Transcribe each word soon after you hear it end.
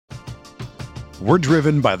We're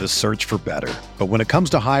driven by the search for better. But when it comes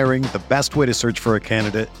to hiring, the best way to search for a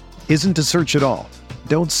candidate isn't to search at all.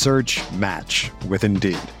 Don't search, match with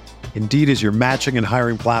Indeed. Indeed is your matching and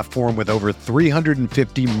hiring platform with over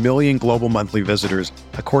 350 million global monthly visitors,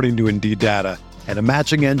 according to Indeed data, and a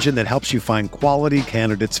matching engine that helps you find quality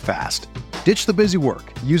candidates fast. Ditch the busy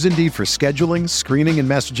work. Use Indeed for scheduling, screening, and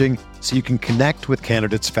messaging so you can connect with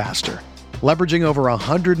candidates faster. Leveraging over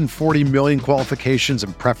 140 million qualifications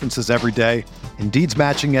and preferences every day, Indeed's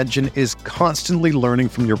matching engine is constantly learning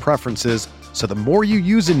from your preferences, so the more you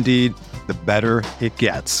use Indeed, the better it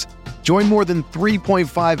gets. Join more than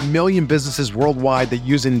 3.5 million businesses worldwide that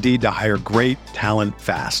use Indeed to hire great talent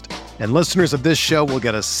fast. And listeners of this show will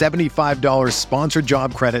get a $75 sponsored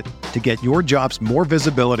job credit to get your jobs more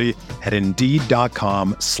visibility at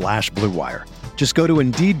Indeed.com/Blue Wire. Just go to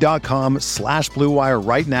Indeed.com/Blue Wire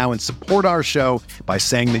right now and support our show by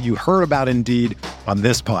saying that you heard about Indeed on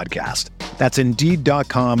this podcast. That's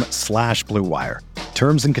Indeed.com/Blue Wire.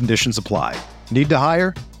 Terms and conditions apply. Need to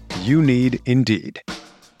hire? You need Indeed.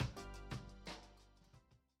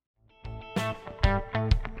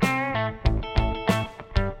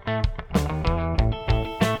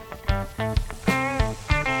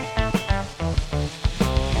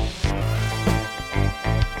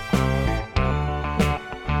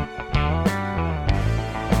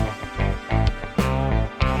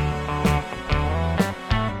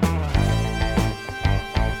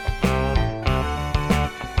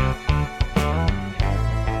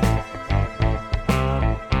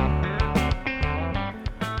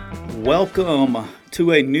 Welcome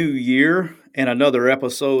to a new year and another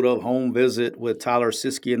episode of Home Visit with Tyler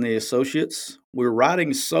Siskey and the Associates. We're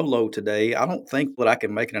riding solo today. I don't think that I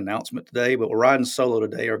can make an announcement today, but we're riding solo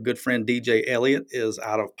today. Our good friend DJ Elliott is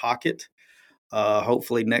out of pocket.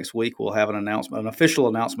 Hopefully next week we'll have an official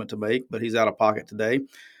announcement to make, but he's out of pocket today.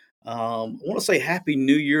 I want to say Happy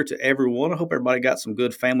New Year to everyone. I hope everybody got some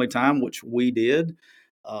good family time, which we did.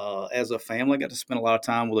 As a family, got to spend a lot of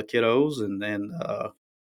time with the kiddos and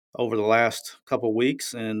over the last couple of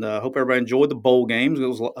weeks, and hope everybody enjoyed the bowl games. It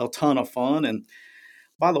was a ton of fun. And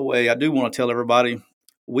by the way, I do want to tell everybody,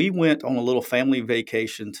 we went on a little family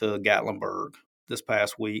vacation to Gatlinburg this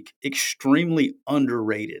past week. Extremely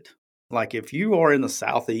underrated. Like if you are in the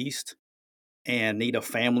Southeast and need a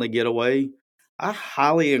family getaway, I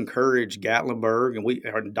highly encourage Gatlinburg, and we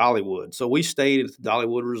are in Dollywood. So we stayed at the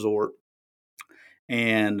Dollywood Resort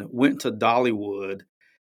and went to Dollywood.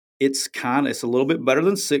 It's a little bit better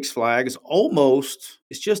than Six Flags.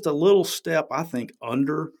 It's just a little step, I think,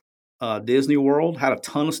 under Disney World. Had a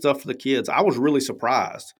ton of stuff for the kids. I was really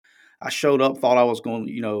surprised. I showed up, thought I was going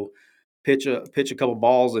to, pitch a couple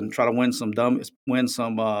balls and try to win some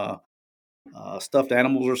stuffed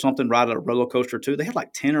animals or something, ride a roller coaster too. They had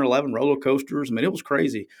like 10 or 11 roller coasters. I mean, it was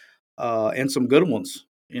crazy. And some good ones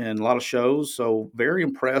and a lot of shows. So very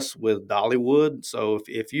impressed with Dollywood. So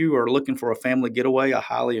if you are looking for a family getaway, I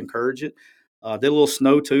highly encourage it. Did a little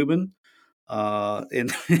snow tubing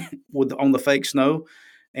and on the fake snow.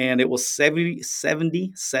 And it was 70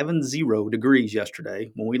 degrees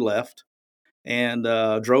yesterday when we left. And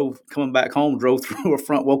coming back home, drove through a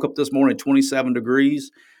front, woke up this morning, 27 degrees,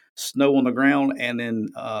 snow on the ground. And then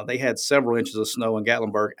they had several inches of snow in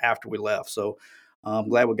Gatlinburg after we left. So I'm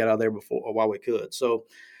glad we got out of there while we could. So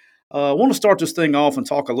I want to start this thing off and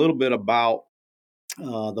talk a little bit about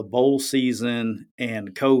the bowl season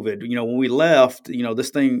and COVID. When we left,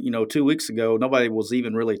 this thing, 2 weeks ago, nobody was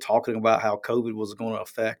even really talking about how COVID was going to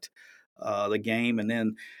affect the game. And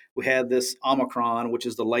then we had this Omicron, which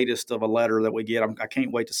is the latest of a letter that we get. I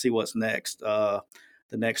can't wait to see what's next, the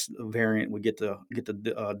next variant we get to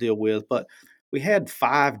deal with. But we had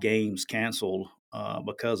 5 games canceled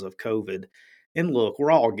because of COVID. And look,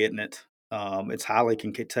 we're all getting it. It's highly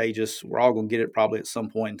contagious. We're all going to get it probably at some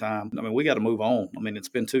point in time. I mean, we got to move on. I mean, it's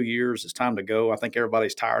been 2 years. It's time to go. I think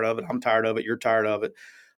everybody's tired of it. I'm tired of it. You're tired of it.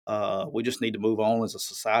 We just need to move on as a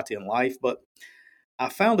society and life. But I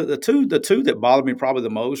found that the two that bothered me probably the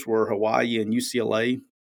most were Hawaii and UCLA.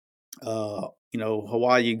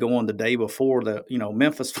 Hawaii going the day before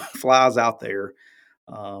Memphis flies out there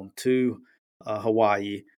to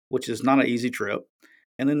Hawaii, which is not an easy trip.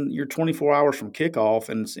 And then you're 24 hours from kickoff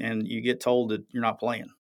and you get told that you're not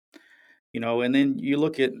playing. And then you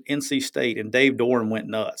look at NC State and Dave Doran went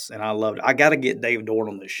nuts and I loved it. I got to get Dave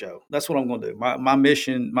Doran on this show. That's what I'm going to do. My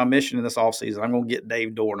mission in this offseason, I'm going to get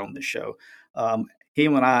Dave Doran on this show.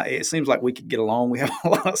 Him and I, it seems like we could get along. We have a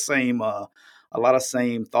lot of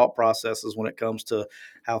same thought processes when it comes to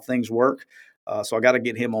how things work. So I got to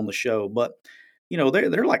get him on the show. But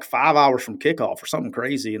they're like 5 hours from kickoff or something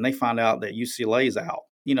crazy, and they find out that UCLA is out.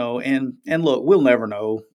 And look, we'll never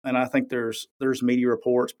know. And I think there's media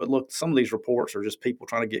reports, but look, some of these reports are just people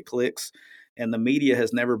trying to get clicks, and the media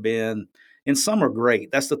has never been. And some are great.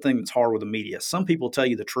 That's the thing that's hard with the media. Some people tell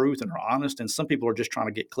you the truth and are honest, and some people are just trying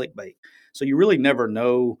to get clickbait. So you really never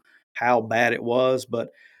know how bad it was. But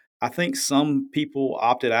I think some people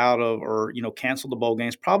opted out of or canceled the bowl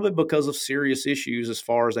games probably because of serious issues as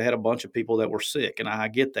far as they had a bunch of people that were sick, and I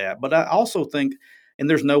get that. But I also think, and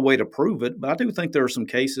there's no way to prove it, but I do think there are some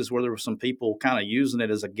cases where there were some people kind of using it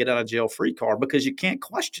as a get out of jail free card because you can't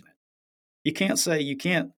question it. You can't say you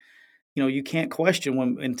can't question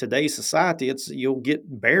when in today's society you'll get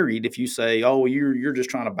buried if you say, "Oh, you're just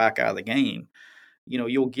trying to back out of the game."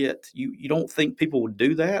 You'll get you don't think people would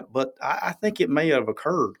do that, but I think it may have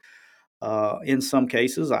occurred in some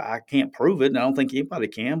cases. I can't prove it, and I don't think anybody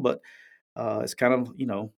can, but it's kind of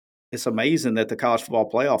it's amazing that the college football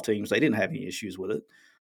playoff teams they didn't have any issues with it.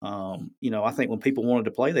 I think when people wanted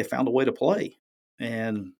to play, they found a way to play,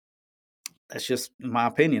 and that's just my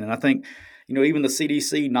opinion. And I think, even the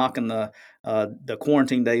CDC knocking the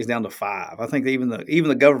quarantine days down to 5. I think even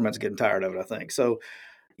the government's getting tired of it. I think so.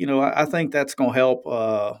 I think that's going to help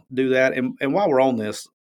do that. And while we're on this,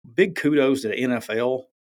 big kudos to the NFL.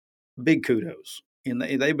 Big kudos. And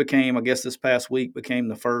they became, I guess, this past week became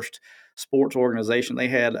the first sports organization. They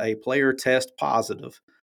had a player test positive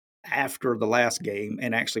after the last game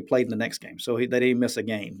and actually played in the next game. So they didn't miss a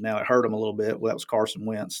game. Now, it hurt him a little bit. Well, that was Carson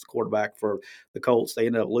Wentz, the quarterback for the Colts. They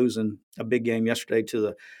ended up losing a big game yesterday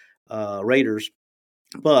to the Raiders.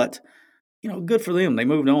 But, good for them. They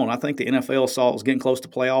moved on. I think the NFL saw it was getting close to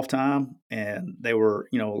playoff time, and they were,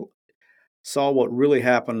 saw what really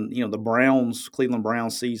happened. The Cleveland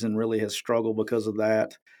Browns season really has struggled because of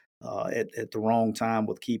that at the wrong time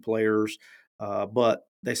with key players. But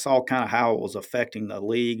they saw kind of how it was affecting the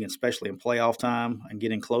league, especially in playoff time and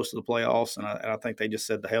getting close to the playoffs. And I think they just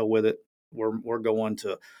said, "The hell with it. We're going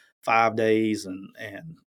to 5 days, and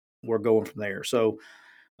we're going from there." So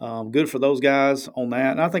good for those guys on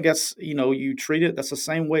that. And I think that's you treat it. That's the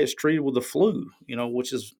same way it's treated with the flu.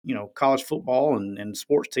 Which is college football and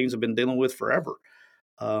sports teams have been dealing with forever.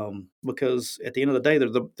 Because at the end of the day,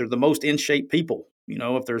 they're the most in shape people.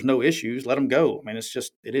 If there's no issues, let them go. I mean,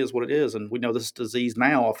 it is what it is, and we know this disease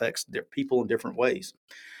now affects people in different ways.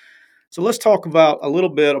 So let's talk about a little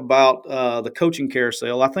bit about the coaching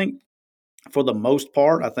carousel. I think for the most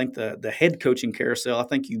part, I think the head coaching carousel. I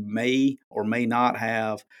think you may or may not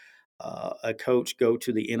have a coach go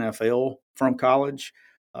to the NFL from college.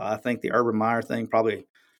 I think the Urban Meyer thing probably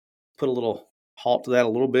put a little halt to that a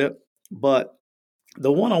little bit, but the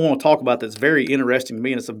one I want to talk about that's very interesting to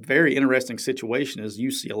me, and it's a very interesting situation, is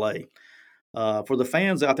UCLA. For the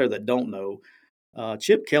fans out there that don't know,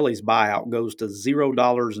 Chip Kelly's buyout goes to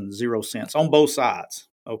 $0 on both sides.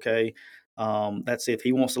 Okay, that's if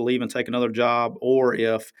he wants to leave and take another job, or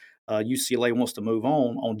if UCLA wants to move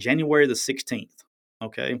on January the 16th.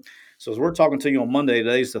 Okay, so as we're talking to you on Monday,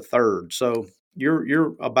 today's the 3rd. So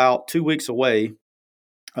you're about 2 weeks away,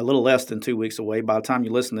 a little less than 2 weeks away. By the time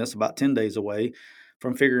you listen to this, about 10 days away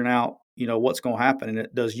from figuring out, what's going to happen. And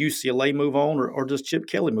does UCLA move on, or does Chip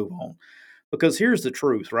Kelly move on? Because here's the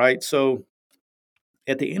truth, right? So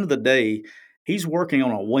at the end of the day, he's working on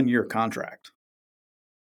a 1-year contract.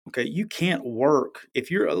 Okay, you can't work if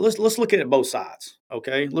you're. Let's look at it both sides.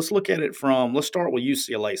 Okay, let's start with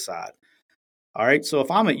UCLA side. All right, so if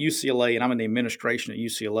I'm at UCLA and I'm in the administration at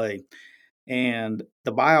UCLA, and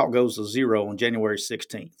the buyout goes to 0 on January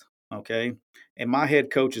 16th, okay, and my head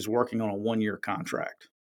coach is working on a 1-year contract.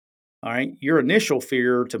 All right, your initial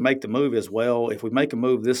fear to make the move is, well, if we make a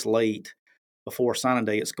move this late before signing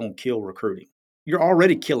day, it's going to kill recruiting. You're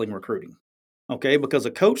already killing recruiting, okay, because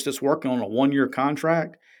a coach that's working on a 1-year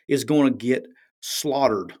contract is going to get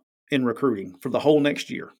slaughtered in recruiting for the whole next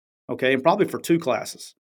year, okay, and probably for 2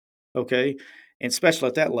 classes, okay, and especially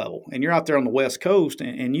at that level. And you're out there on the West Coast,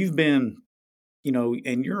 and you've been,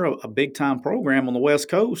 and you're a big time program on the West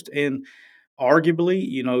Coast, and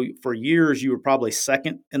arguably, for years you were probably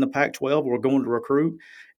second in the Pac-12 or going to recruit,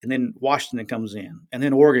 and then Washington comes in, and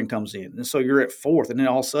then Oregon comes in, and so you're at 4th, and then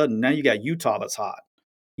all of a sudden now you got Utah that's hot,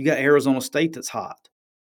 you got Arizona State that's hot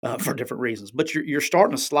for different reasons, but you're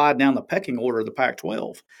starting to slide down the pecking order of the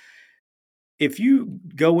Pac-12. If you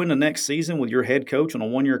go into next season with your head coach on a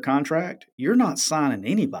 1-year contract, you're not signing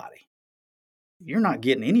anybody. You're not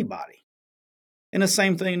getting anybody. And the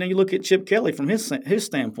same thing, then you look at Chip Kelly from his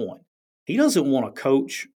standpoint. He doesn't want to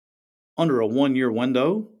coach under a 1-year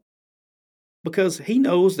window because he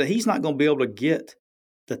knows that he's not going to be able to get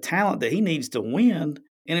the talent that he needs to win,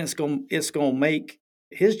 and it's going to make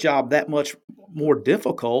his job that much more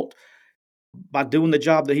difficult by doing the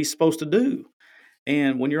job that he's supposed to do.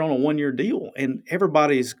 And when you're on a 1-year deal, and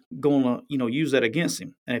everybody's going to use that against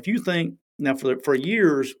him. And if you think now for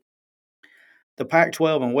years, the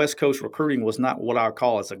Pac-12 and West Coast recruiting was not what I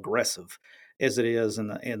call as aggressive as it is in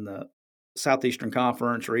the Southeastern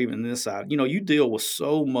Conference or even this side. You deal with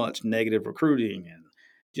so much negative recruiting and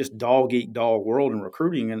just dog eat dog world in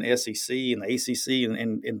recruiting in the SEC and the ACC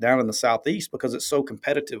and down in the Southeast because it's so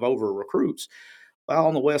competitive over recruits. While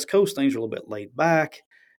on the West Coast, things are a little bit laid back.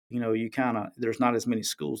 You kind of there's not as many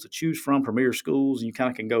schools to choose from, premier schools, and you kind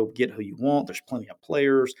of can go get who you want. There's plenty of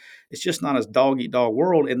players. It's just not as dog eat dog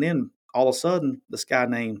world. And then all of a sudden, this guy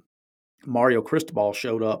named Mario Cristobal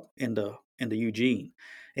showed up into Eugene.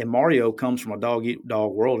 And Mario comes from a dog eat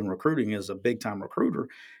dog world in recruiting as a big time recruiter,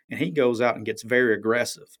 and he goes out and gets very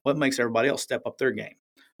aggressive. What makes everybody else step up their game?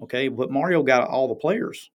 Okay, but Mario got all the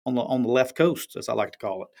players on the left coast, as I like to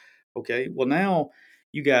call it. Okay, well now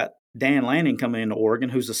you got Dan Lanning coming into Oregon,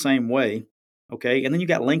 who's the same way. Okay, and then you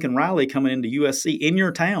got Lincoln Riley coming into USC in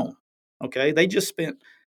your town. Okay, they just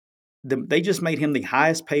made him the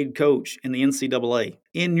highest paid coach in the NCAA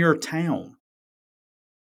in your town.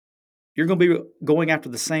 You're going to be going after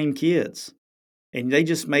the same kids. And they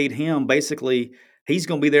just made him basically, he's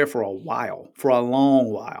going to be there for a while, for a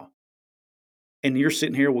long while. And you're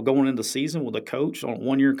sitting here with going into the season with a coach on a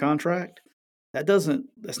 1-year contract. That's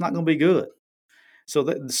not going to be good. So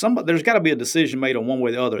there's got to be a decision made on one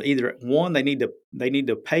way or the other. Either one, they need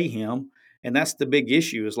to pay him, and that's the big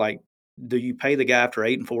issue. Is like, do you pay the guy after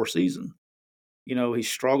 8-4 season? He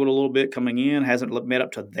struggled a little bit coming in, hasn't met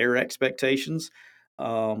up to their expectations.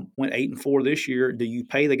 Went 8-4 this year. Do you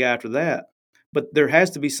pay the guy after that? But there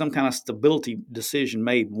has to be some kind of stability decision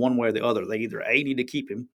made one way or the other. They either need to keep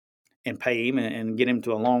him and pay him and get him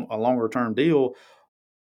to a longer term deal,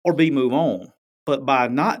 or B, move on. But by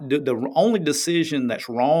not the only decision that's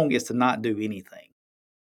wrong is to not do anything.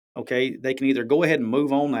 Okay, they can either go ahead and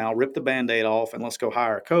move on now, rip the Band-Aid off, and let's go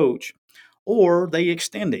hire a coach, or they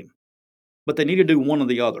extend him. But they need to do one or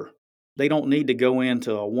the other. They don't need to go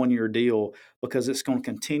into a 1-year deal because it's going to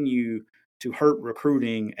continue to hurt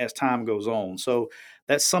recruiting as time goes on. So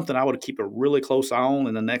that's something I would keep a really close eye on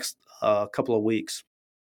in the next couple of weeks.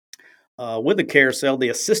 With the carousel, the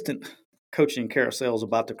assistant coaching carousel is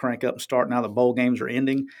about to crank up and start now that bowl games are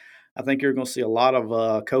ending. I think you're going to see a lot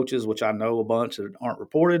of coaches, which I know a bunch that aren't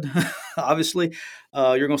reported, obviously.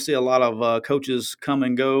 You're going to see a lot of coaches come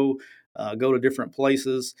and go to different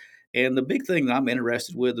places. And the big thing that I'm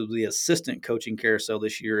interested with the assistant coaching carousel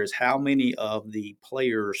this year is how many of the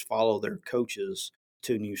players follow their coaches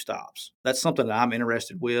to new stops. That's something that I'm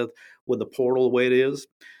interested with the portal the way it is.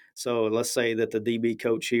 So let's say that the DB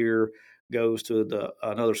coach here goes to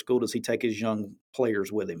another school. Does he take his young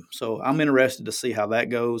players with him? So I'm interested to see how that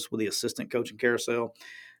goes with the assistant coaching carousel.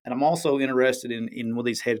 And I'm also interested in with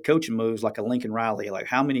these head coaching moves like a Lincoln Riley. Like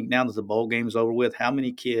how many, now that the bowl game's over with, how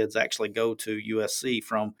many kids actually go to USC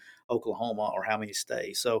from Oklahoma or how many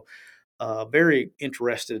stay? So very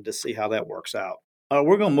interested to see how that works out.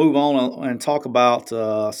 We're going to move on and talk about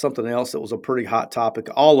something else that was a pretty hot topic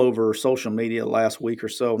all over social media last week or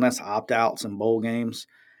so, and that's opt-outs in bowl games.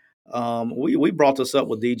 We brought this up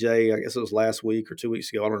with DJ, I guess it was last week or 2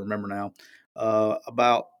 weeks ago, I don't remember now,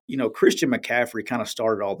 about, Christian McCaffrey kind of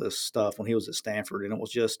started all this stuff when he was at Stanford, and it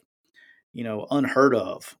was just, unheard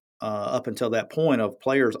of up until that point of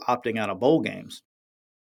players opting out of bowl games.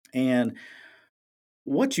 And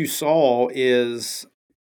what you saw is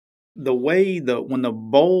the way when the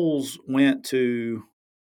bowls went to,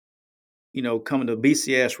 coming to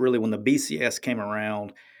BCS, really when the BCS came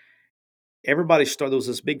around, everybody started, there was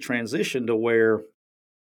this big transition to where,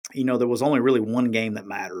 there was only really one game that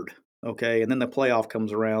mattered. Okay. And then the playoff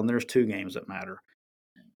comes around, there's 2 games that matter.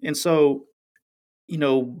 And so,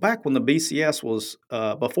 back when the BCS was,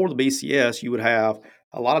 before the BCS, you would have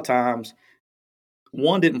a lot of times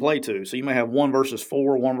one didn't play 2. So you may have 1 versus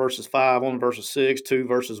 4, 1 versus 5, 1 versus 6, 2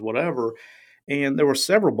 versus whatever. And there were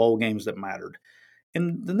several bowl games that mattered.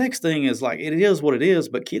 And the next thing is like, it is what it is,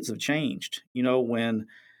 but kids have changed, and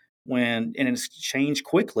it's changed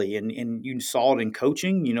quickly, and you saw it in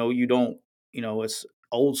coaching. You don't, it's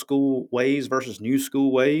old school ways versus new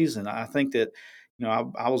school ways, and I think that,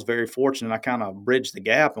 I was very fortunate. I kind of bridged the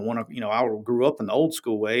gap, and I grew up in the old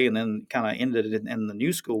school way, and then kind of ended it in the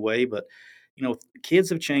new school way. But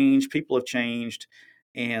kids have changed, people have changed,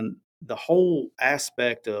 and the whole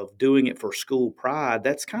aspect of doing it for school pride,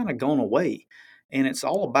 that's kind of gone away, and it's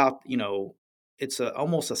all about, it's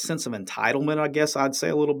almost a sense of entitlement, I guess I'd say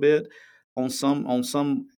a little bit on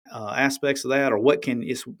some aspects of that, or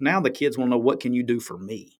it's now the kids want to know, what can you do for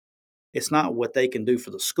me? It's not what they can do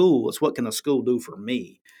for the school; it's what can the school do for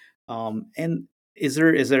me. And Is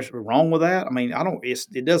there wrong with that? I mean, I don't.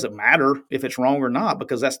 It doesn't matter if it's wrong or not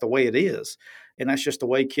because that's the way it is, and that's just the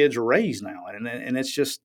way kids are raised now, and it's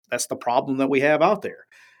just that's the problem that we have out there.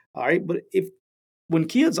 All right, but if when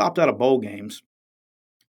kids opt out of bowl games,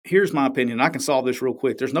 here's my opinion. I can solve this real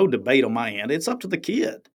quick. There's no debate on my end. It's up to the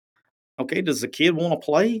kid. Okay, does the kid want to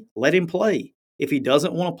play? Let him play. If he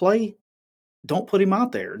doesn't want to play, don't put him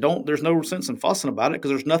out there. Don't. There's no sense in fussing about it because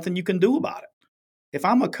there's nothing you can do about it. If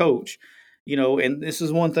I'm a coach, and this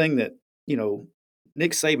is one thing that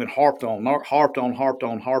Nick Saban harped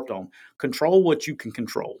on. Control what you can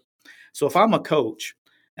control. So if I'm a coach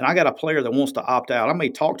and I got a player that wants to opt out, I may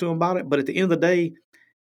talk to him about it, but at the end of the day,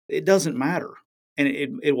 it doesn't matter, and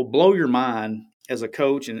it will blow your mind as a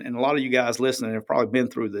coach. And a lot of you guys listening have probably been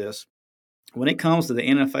through this. When it comes to the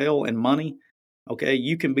NFL and money, okay,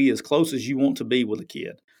 you can be as close as you want to be with a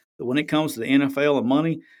kid. But when it comes to the NFL and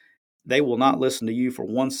money, they will not listen to you for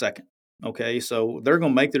 1 second. Okay, so they're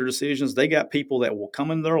going to make their decisions. They got people that will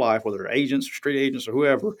come into their life, whether they're agents or street agents or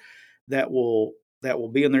whoever, that will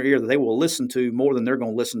be in their ear that they will listen to more than they're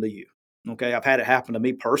going to listen to you. Okay, I've had it happen to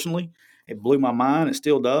me personally. It blew my mind. It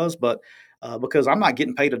still does, but because I'm not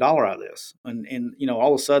getting paid a dollar out of this, and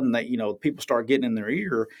all of a sudden that people start getting in their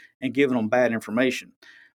ear and giving them bad information.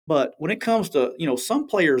 But when it comes to some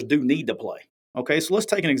players do need to play. Okay, so let's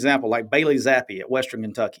take an example like Bailey Zappi at Western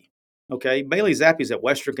Kentucky. Okay, Bailey Zappi's at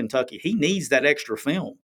Western Kentucky. He needs that extra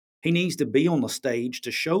film. He needs to be on the stage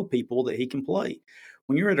to show people that he can play.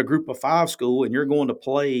 When you're at a group of five school and you're going to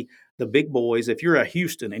play the big boys, if you're at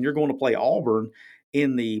Houston and you're going to play Auburn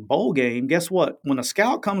in the bowl game, guess what? When a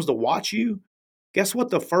scout comes to watch you, guess what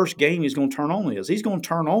the first game he's going to turn on is? He's going to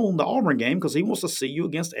turn on the Auburn game because he wants to see you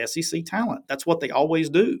against SEC talent. That's what they always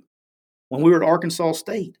do. When we were at Arkansas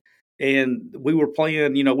State and we were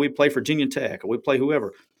playing, we play Virginia Tech or we play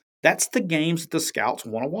whoever, that's the games that the scouts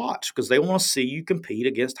want to watch because they want to see you compete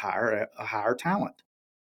against higher talent.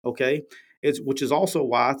 Okay, which is also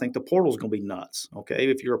why I think the portal is going to be nuts. Okay,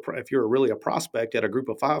 if you're really a prospect at a Group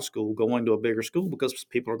of Five school going to a bigger school because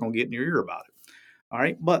people are going to get in your ear about it. All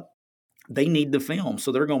right, but they need the film,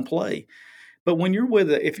 so they're going to play. But when you're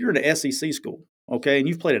if you're at an SEC school, okay, and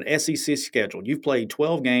you've played an SEC schedule, you've played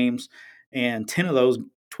 12 games, and 10 of those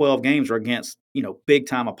 12 games are against big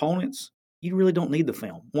time opponents. You really don't need the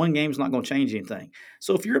film. One game's not going to change anything.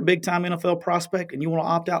 So if you're a big time NFL prospect and you want to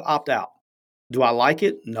opt out, opt out. Do I like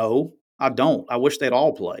it? No, I don't. I wish they'd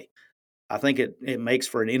all play. I think it makes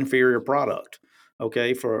for an inferior product,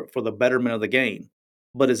 okay, for the betterment of the game.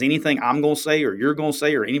 But is anything I'm going to say or you're going to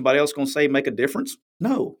say or anybody else going to say make a difference?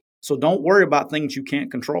 No. So don't worry about things you can't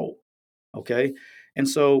control, okay? And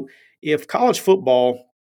so if college football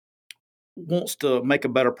wants to make a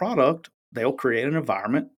better product, they'll create an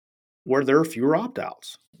environment where there are fewer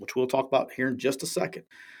opt-outs, which we'll talk about here in just a second.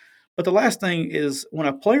 But the last thing is when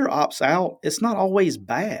a player opts out, it's not always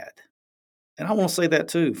bad. And I want to say that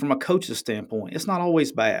too, from a coach's standpoint, it's not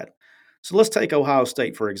always bad. So let's take Ohio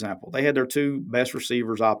State, for example. They had their two best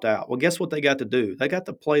receivers opt out. Well, guess what they got to do? They got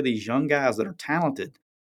to play these young guys that are talented,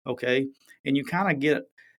 okay? And you kind of get,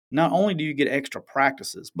 not only do you get extra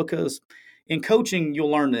practices, because in coaching, you'll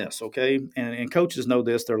learn this, okay? And coaches know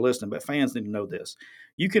this, they're listening, but fans need to know this.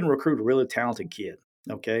 You can recruit a really talented kid,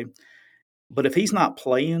 okay? But if he's not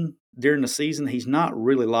playing during the season, he's not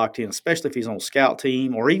really locked in, especially if he's on scout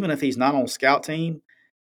team or even if he's not on scout team.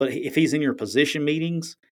 But if he's in your position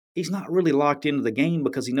meetings, he's not really locked into the game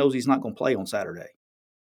because he knows he's not going to play on Saturday.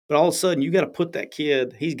 But all of a sudden, you got to put that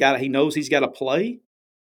kid, he knows he's got to play,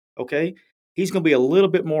 okay? He's going to be a little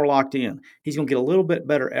bit more locked in. He's going to get a little bit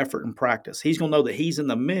better effort in practice. He's going to know that he's in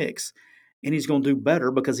the mix and he's going to do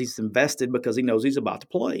better because he's invested because he knows he's about to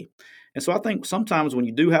play. And so I think sometimes when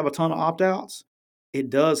you do have a ton of opt-outs, it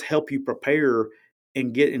does help you prepare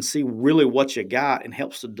and get and see really what you got and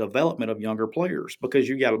helps the development of younger players because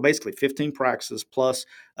you got basically 15 practices plus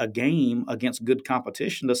a game against good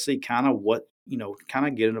competition to see kind of what, kind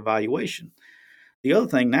of get an evaluation. The other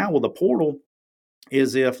thing now with the portal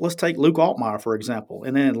is if let's take Luke Altmaier, for example,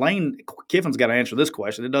 and then Lane Kiffin's got to answer this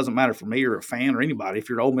question. It doesn't matter for me or a fan or anybody. If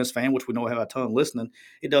you're an Ole Miss fan, which we know have a ton listening,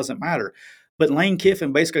 it doesn't matter. But Lane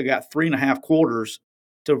Kiffin basically got 3.5 quarters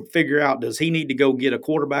to figure out, does he need to go get a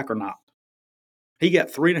quarterback or not? He got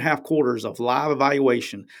 3.5 quarters of live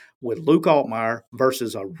evaluation with Luke Altmaier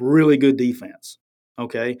versus a really good defense.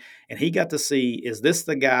 Okay. And he got to see, is this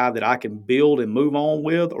the guy that I can build and move on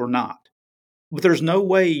with or not? But there's no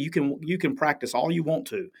way you can practice all you want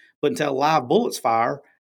to, but until live bullets fire,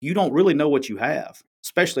 you don't really know what you have,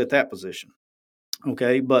 especially at that position.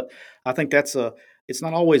 Okay, but I think it's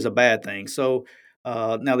not always a bad thing. So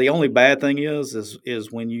Now the only bad thing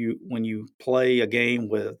is when you play a game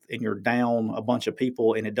with and you're down a bunch of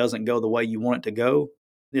people and it doesn't go the way you want it to go,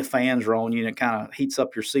 the fans are on you and it kind of heats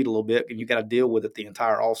up your seat a little bit, and you got to deal with it the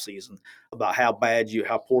entire off season about how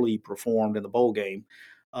poorly you performed in the bowl game,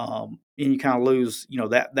 and you kind of lose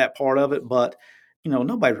that part of it. But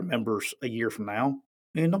nobody remembers a year from now,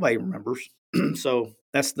 and nobody remembers. So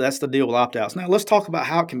that's the deal with opt outs. Now let's talk about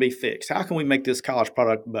how it can be fixed. How can we make this college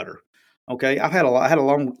product better? Okay, I had a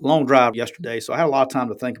long drive yesterday, so I had a lot of time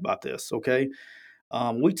to think about this. Okay,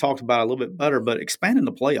 we talked about it a little bit better, but expanding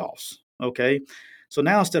the playoffs. Okay, so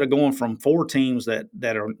now instead of going from four teams that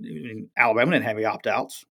are Alabama didn't have any opt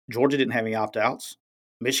outs, Georgia didn't have any opt outs,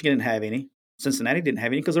 Michigan didn't have any, Cincinnati didn't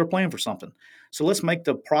have any because they were playing for something. So let's make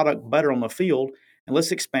the product better on the field and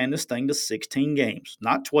let's expand this thing to 16 games,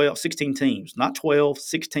 not 12, 16 teams, not 12,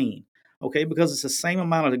 16. Okay, because it's the same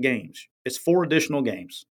amount of the games. It's four additional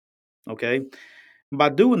games. Okay. By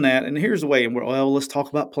doing that, and here's the way, and let's talk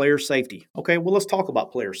about player safety. Okay, well, let's talk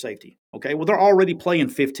about player safety. Okay, well, they're already playing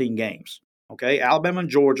 15 games. Okay, Alabama and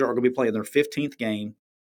Georgia are going to be playing their 15th game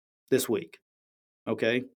this week.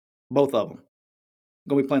 Okay, both of them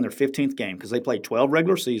going to be playing their 15th game because they played 12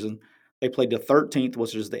 regular season. They played the 13th,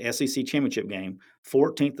 which is the SEC championship game.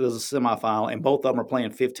 14th is a semifinal, and both of them are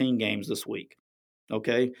playing 15 games this week.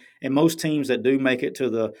 Okay, and most teams that do make it to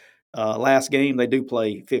the last game, they do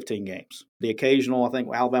play 15 games. The occasional, I think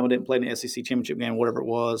Alabama didn't play in the SEC championship game, whatever it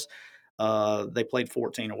was. They played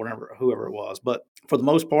 14 or whatever, whoever it was. But for the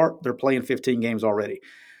most part, they're playing 15 games already.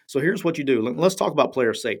 So here's what you do. Let's talk about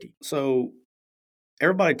player safety. So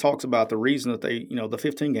everybody talks about the reason that the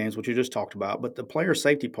 15 games, which you just talked about, but the player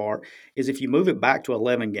safety part is if you move it back to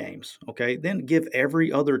 11 games, okay, then give every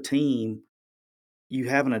other team you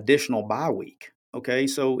have an additional bye week. Okay,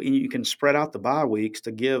 so and you can spread out the bye weeks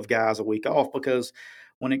to give guys a week off because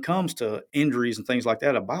when it comes to injuries and things like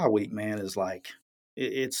that, a bye week, man, is like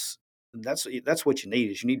it's that's what you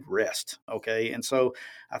need is you need rest. Okay, and so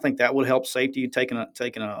I think that would help safety taking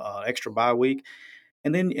a extra bye week,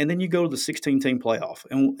 and then you go to the 16 team playoff,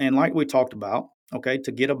 and like we talked about, okay,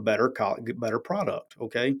 to get a better product.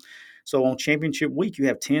 Okay, so on championship week, you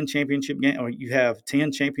have 10 championship game, or you have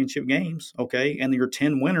 10 championship games. Okay, and your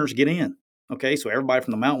 10 winners get in. Okay, so everybody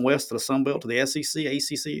from the Mountain West to the Sun Belt to the SEC,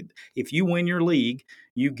 ACC, if you win your league,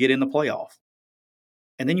 you get in the playoff.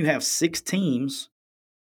 And then you have 6 teams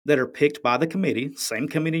that are picked by the committee, same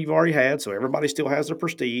committee you've already had, so everybody still has their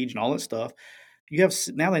prestige and all that stuff. You have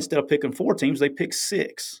now instead of picking 4 teams, they pick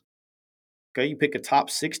 6. Okay, you pick a top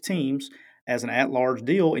 6 teams as an at-large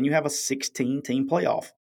deal, and you have a 16-team playoff.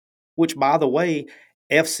 Which, by the way,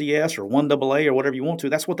 FCS or 1AA or whatever you want to,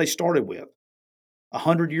 that's what they started with.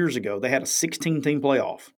 100 years ago, they had a 16-team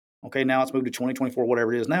playoff. Okay, now it's moved to 2024,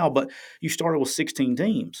 whatever it is now, but you started with 16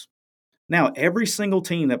 teams. Now, every single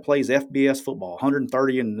team that plays FBS football,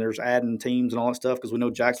 130, and there's adding teams and all that stuff because we know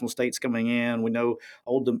Jacksonville State's coming in. We know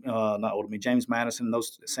James Madison,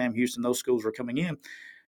 Sam Houston, those schools are coming in.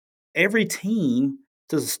 Every team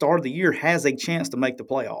to the start of the year has a chance to make the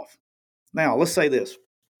playoff. Now, let's say this.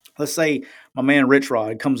 Let's say my man Rich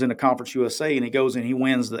Rod comes into Conference USA and he goes and he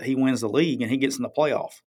wins the league and he gets in the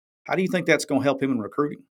playoff. How do you think that's going to help him in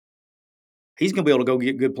recruiting? He's going to be able to go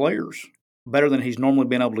get good players better than he's normally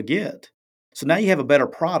been able to get. So now you have a better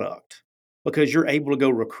product because you're able to go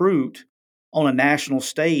recruit on a national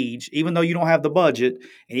stage, even though you don't have the budget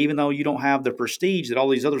and even though you don't have the prestige that all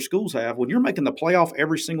these other schools have. When you're making the playoff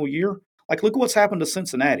every single year, like look what's happened to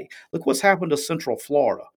Cincinnati. Look what's happened to Central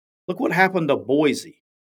Florida. Look what happened to Boise.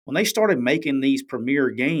 When they started making these premier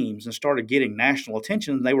games and started getting national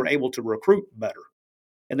attention, they were able to recruit better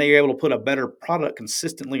and they were able to put a better product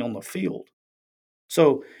consistently on the field.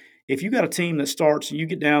 So if you got a team that starts, you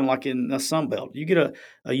get down like in the Sun Belt, you get a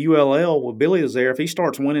ULL with Billy is there. If he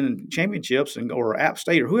starts winning championships or App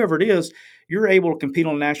State or whoever it is, you're able to compete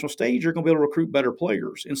on a national stage. You're going to be able to recruit better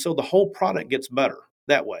players, and so the whole product gets better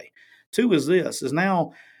that way. Two is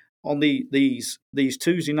now on these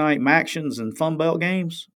Tuesday night Mactions and Fun Belt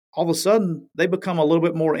games. All of a sudden, they become a little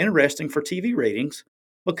bit more interesting for TV ratings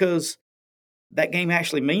because that game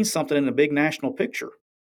actually means something in the big national picture.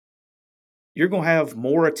 You're going to have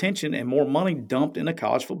more attention and more money dumped into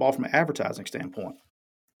college football from an advertising standpoint.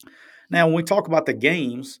 Now, when we talk about the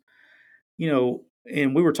games,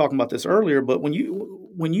 and we were talking about this earlier, but when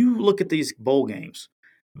you look at these bowl games,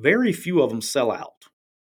 very few of them sell out.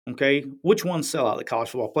 Okay, which ones sell out? The college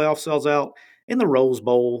football playoff sells out, and the Rose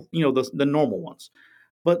Bowl, the normal ones.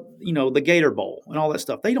 But the Gator Bowl and all that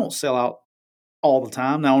stuff, they don't sell out all the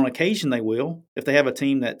time. Now, on occasion, they will. If they have a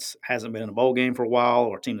team that hasn't been in a bowl game for a while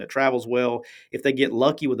or a team that travels well, if they get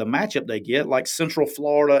lucky with the matchup they get, like Central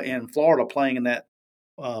Florida and Florida playing in that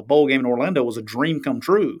bowl game in Orlando was a dream come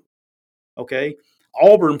true. Okay,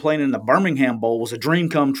 Auburn playing in the Birmingham Bowl was a dream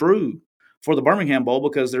come true for the Birmingham Bowl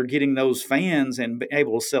because they're getting those fans and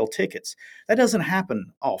able to sell tickets. That doesn't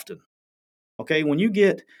happen often. Okay, when you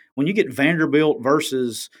get Vanderbilt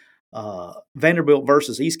versus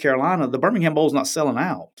East Carolina, the Birmingham Bowl is not selling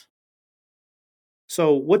out.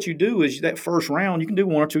 So what you do is that first round, you can do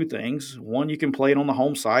one or two things. One, you can play it on the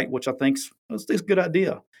home site, which I think is a good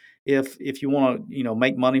idea if you want to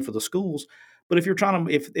make money for the schools. But if you're trying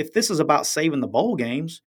to if this is about saving the bowl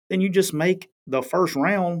games, then you just make the first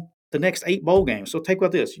round the next 8 bowl games. So take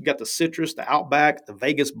about this: you got the Citrus, the Outback, the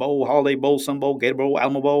Vegas Bowl, Holiday Bowl, Sun Bowl, Gator Bowl,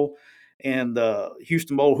 Alamo Bowl, and the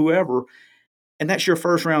Houston Bowl, whoever, and that's your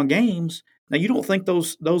first round games. Now, you don't think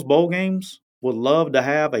those bowl games would love to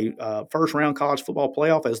have a first round college football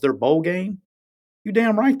playoff as their bowl game? You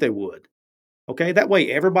damn right they would. Okay, that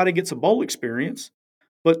way everybody gets a bowl experience.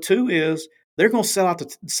 But two is they're going to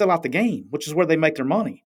sell out the game, which is where they make their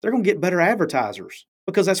money. They're going to get better advertisers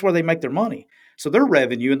because that's where they make their money. So their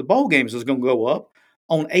revenue in the bowl games is going to go up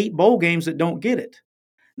on 8 bowl games that don't get it.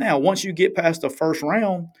 Now, once you get past the first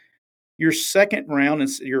round, your second round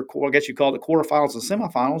is I guess you call it the quarterfinals and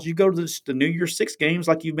semifinals. You go to the New Year's Six games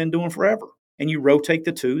like you've been doing forever, and you rotate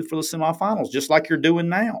the 2 for the semifinals, just like you're doing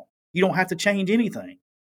now. You don't have to change anything.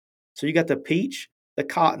 So you got the peach, the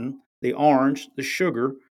cotton, the orange, the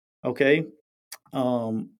sugar. Okay,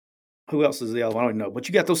 who else is the other one? I don't know, but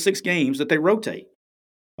you got those 6 games that they rotate.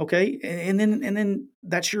 Okay, and then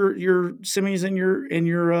that's your semis and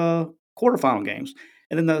your quarterfinal games.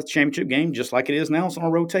 And then the championship game, just like it is now, it's on a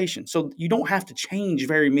rotation. So you don't have to change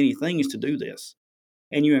very many things to do this.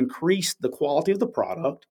 And you increase the quality of the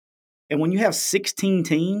product. And when you have 16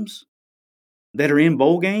 teams that are in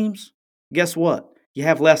bowl games, guess what? You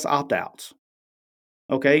have less opt outs.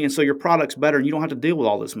 Okay. And so your product's better and you don't have to deal with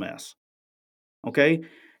all this mess. Okay.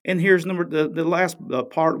 And here's the last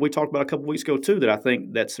part we talked about a couple weeks ago, too, that I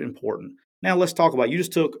think that's important. Now let's talk about you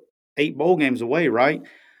just took 8 bowl games away, right?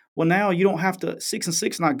 Well, now you don't have to 6 and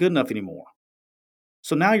 6 not good enough anymore.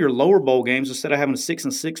 So now your lower bowl games, instead of having a 6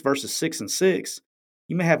 and 6 versus 6 and 6,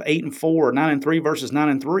 you may have 8 and 4 or 9 and 3 versus 9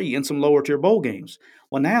 and 3 in some lower tier bowl games.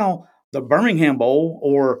 Well, now the Birmingham Bowl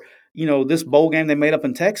or this bowl game they made up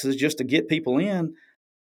in Texas just to get people in.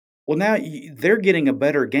 Well, now they're getting a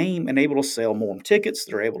better game and able to sell more tickets.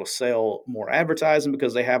 They're able to sell more advertising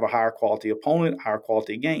because they have a higher quality opponent, higher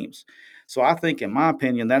quality games. So I think, in my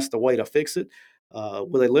opinion, that's the way to fix it.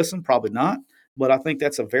 Will they listen? Probably not. But I think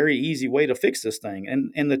that's a very easy way to fix this thing.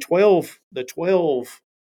 And the 12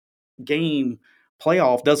 game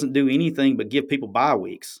playoff doesn't do anything but give people bye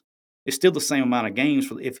weeks. It's still the same amount of games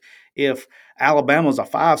for if Alabama's a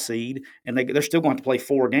 5 seed and they're still going to play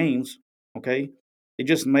 4 games. Okay, it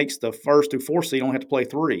just makes the 1st through 4th seed only have to play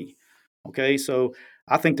 3. Okay, so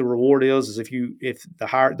I think the reward is if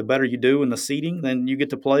the better you do in the seeding, then you get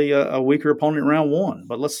to play a weaker opponent in round 1.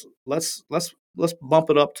 But let's bump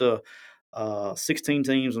it up to 16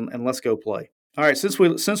 teams and let's go play. All right, since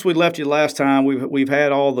we left you last time, we've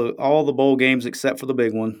had all the bowl games except for the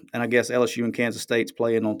big one, and I guess LSU and Kansas State's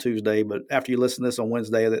playing on Tuesday. But after you listen to this on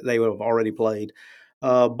Wednesday, they would have already played.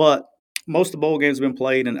 But most of the bowl games have been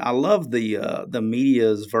played, and I love the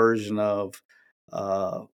media's version of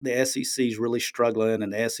the SEC is really struggling,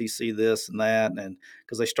 and the SEC this and that, and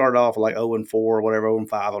because they started off like 0-4 or whatever,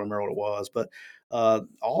 0-5, I don't remember what it was, but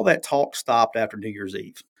all that talk stopped after New Year's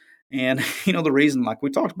Eve. And the reason, like we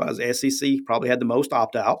talked about, is SEC probably had the most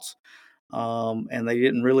opt-outs, and they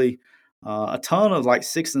didn't really a ton of like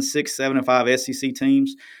 6 and 6, 7 and 5 SEC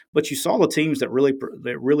teams. But you saw the teams that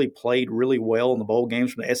really played really well in the bowl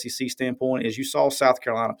games from the SEC standpoint. Is you saw South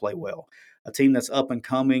Carolina play well, a team that's up and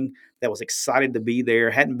coming, that was excited to be there,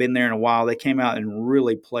 hadn't been there in a while. They came out and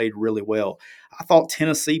really played really well. I thought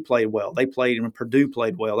Tennessee played well. They played, and Purdue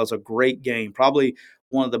played well. That was a great game. Probably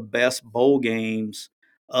one of the best bowl games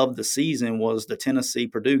of the season was the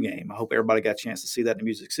Tennessee-Purdue game. I hope everybody got a chance to see that in the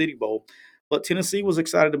Music City Bowl. But Tennessee was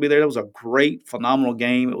excited to be there. That was a great, phenomenal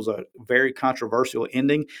game. It was a very controversial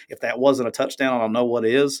ending. If that wasn't a touchdown, I don't know what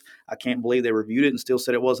is. I can't believe they reviewed it and still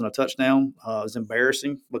said it wasn't a touchdown. It was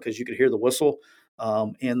embarrassing because you could hear the whistle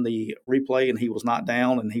in the replay, and he was not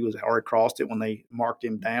down, and he was already crossed it when they marked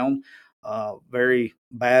him down. Very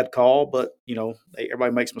bad call, but,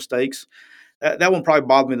 everybody makes mistakes. That one probably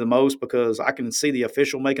bothered me the most because I can see the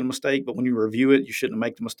official making a mistake, but when you review it, you shouldn't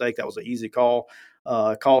make the mistake. That was an easy call.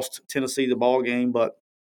 It cost Tennessee the ball game, but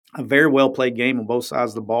a very well played game on both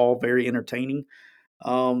sides of the ball, very entertaining.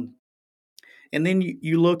 And then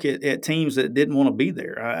you look at teams that didn't want to be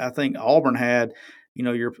there. I think Auburn had,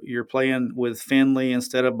 you're playing with Finley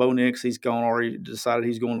instead of Bo Nix. He's already decided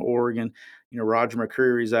he's going to Oregon. Roger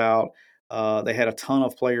McCreary's out. They had a ton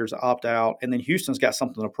of players opt out, and then Houston's got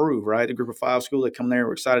something to prove, right? The Group of Five school, they come there,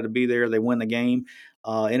 we're excited to be there. They win the game,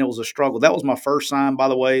 and it was a struggle. That was my first sign, by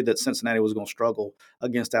the way, that Cincinnati was going to struggle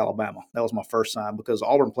against Alabama. That was my first sign because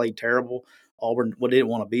Auburn played terrible. Auburn didn't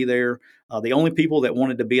want to be there. The only people that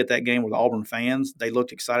wanted to be at that game were the Auburn fans. They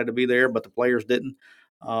looked excited to be there, but the players didn't.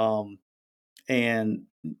 And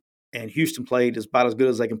Houston played about as good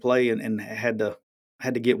as they can play, and had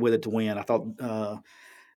to get with it to win. I thought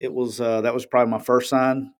that was probably my first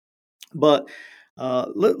sign. But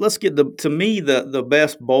let's get to me the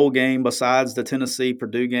best bowl game besides the Tennessee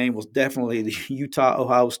Purdue game was definitely the Utah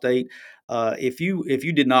Ohio State. If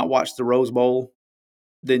you did not watch the Rose Bowl,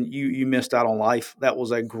 then you missed out on life. That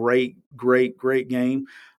was a great game.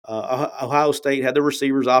 Ohio State had the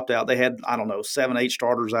receivers opt out. They had 7, 8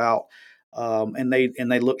 starters out, and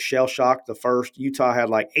they looked shell shocked. The first Utah had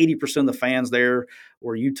like 80% of the fans there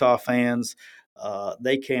were Utah fans.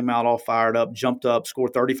 They came out all fired up, jumped up,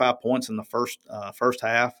 scored 35 points in the first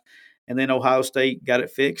half. And then Ohio State got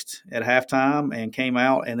it fixed at halftime and came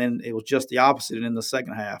out, and then it was just the opposite in the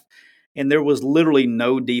second half. And there was literally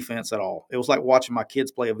no defense at all. It was like watching my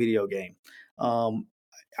kids play a video game.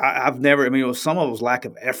 I've never. Some of it was lack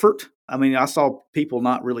of effort. I saw people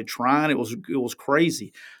not really trying. It was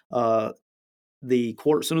crazy. As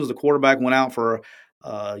soon as the quarterback went out for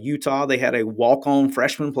Utah, they had a walk-on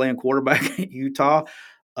freshman playing quarterback at Utah,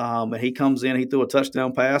 and he comes in. He threw a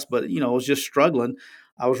touchdown pass, but was just struggling.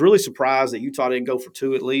 I was really surprised that Utah didn't go for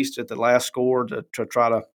 2 at least at the last score to try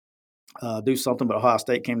to do something, but Ohio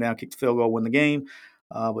State came down, kicked the field goal, win the game.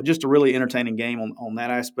 But just a really entertaining game on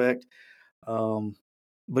that aspect.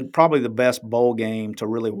 But probably the best bowl game to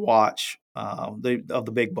really watch of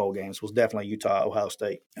the big bowl games was definitely Utah-Ohio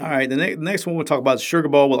State. All right, the next one we'll talk about is Sugar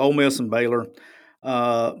Bowl with Ole Miss and Baylor.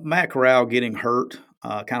 Matt Corral getting hurt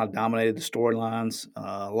kind of dominated the storylines.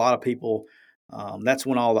 A lot of people, that's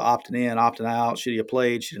when all the opting in, opting out, should he have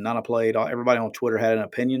played, should he not have played, everybody on Twitter had an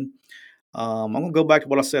opinion. I'm going to go back to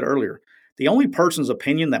what I said earlier. The only person's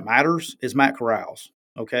opinion that matters is Matt Corral's,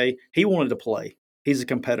 okay? He wanted to play. He's a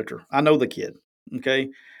competitor. I know the kid, okay?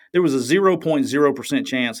 There was a 0.0%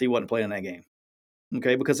 chance he wasn't playing in that game,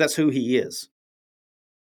 okay, because that's who he is.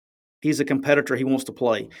 He's a competitor. He wants to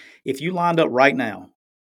play. If you lined up right now,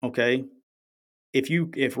 okay,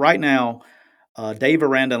 if right now Dave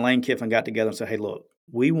Aranda and Lane Kiffin got together and said, hey, look,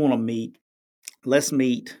 we want to meet, let's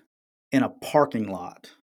meet in a parking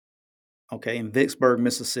lot, okay, in Vicksburg,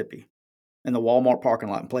 Mississippi, in the Walmart parking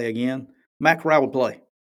lot and play again, Matt Corral would play.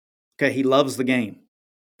 Okay, he loves the game.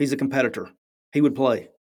 He's a competitor. He would play.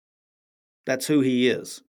 That's who he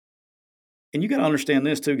is. And you got to understand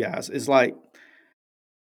this too, guys. It's like,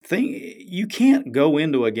 you can't go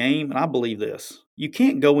into a game, and I believe this, you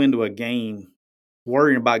can't go into a game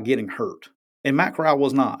worrying about getting hurt. And Matt Corral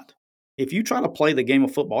was not. If you try to play the game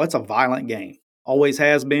of football, it's a violent game. Always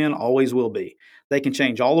has been, always will be. They can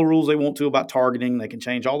change all the rules they want to about targeting. They can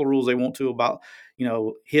change all the rules they want to about,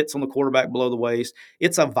 hits on the quarterback below the waist.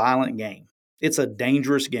 It's a violent game. It's a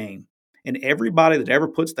dangerous game. And everybody that ever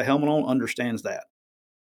puts the helmet on understands that.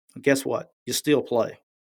 And guess what? You still play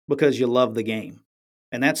because you love the game.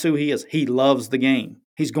 And that's who he is. He loves the game.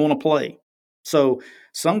 He's going to play. So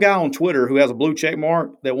some guy on Twitter who has a blue check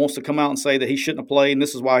mark that wants to come out and say that he shouldn't have played and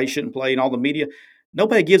this is why he shouldn't play and all the media,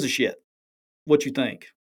 nobody gives a shit what you think,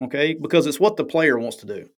 okay? Because it's what the player wants to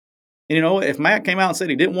do. And, if Matt came out and said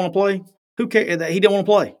he didn't want to play, who cares that he didn't want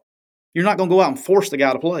to play? You're not going to go out and force the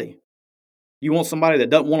guy to play. You want somebody that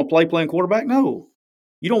doesn't want to play playing quarterback? No.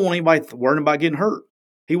 You don't want anybody worrying about getting hurt.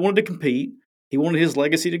 He wanted to compete. He wanted his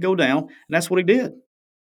legacy to go down, and that's what he did.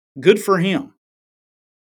 Good for him.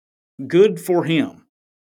 Good for him,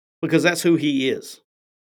 because that's who he is.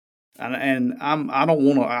 And I don't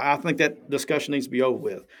want to. I think that discussion needs to be over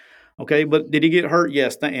with. Okay, but did he get hurt?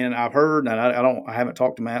 Yes, and I've heard, and I haven't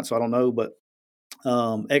talked to Matt, so I don't know, but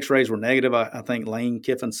X-rays were negative. I think Lane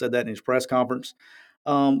Kiffin said that in his press conference.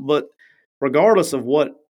 But regardless of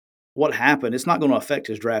what happened, it's not going to affect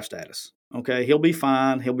his draft status. Okay, he'll be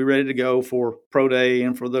fine. He'll be ready to go for pro day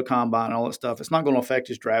and for the combine and all that stuff. It's not going to affect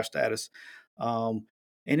his draft status.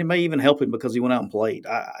 And it may even help him because he went out and played.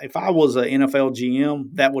 If I was an NFL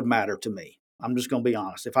GM, that would matter to me. I'm just going to be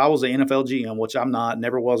honest. If I was an NFL GM, which I'm not,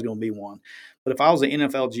 never was going to be one, but if I was an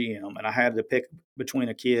NFL GM and I had to pick between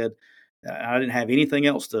a kid, I didn't have anything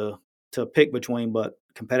else to pick between but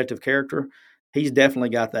competitive character, he's definitely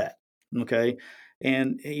got that. Okay.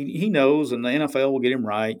 And he knows, and the NFL will get him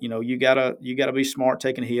right. You gotta be smart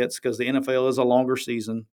taking hits because the NFL is a longer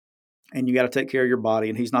season, and you got to take care of your body.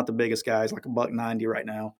 And he's not the biggest guy; he's like $190 right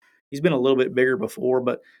now. He's been a little bit bigger before,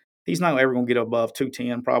 but He's not ever going to get above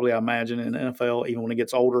 210, probably, I imagine, in the NFL, even when he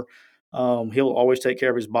gets older. He'll always take care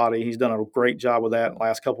of his body. He's done a great job with that the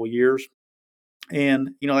last couple of years.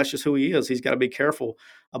 And, that's just who he is. He's got to be careful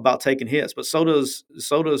about taking hits. But so does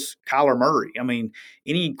Kyler Murray. I mean,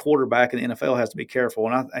 any quarterback in the NFL has to be careful,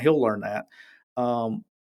 and he'll learn that. Um,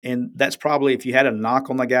 and that's probably, if you had a knock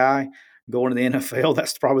on the guy going to the NFL,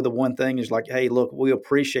 that's probably the one thing is like, hey, look, we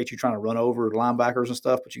appreciate you trying to run over linebackers and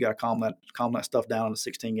stuff, but you got to calm that stuff down in a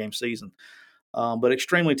 16-game season. But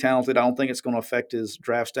extremely talented. I don't think it's going to affect his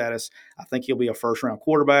draft status. I think he'll be a first-round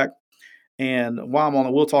quarterback. And while I'm on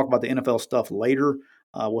it, we'll talk about the NFL stuff later.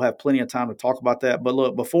 We'll have plenty of time to talk about that. But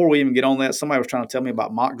look, before we even get on that, somebody was trying to tell me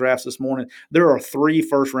about mock drafts this morning. There are 3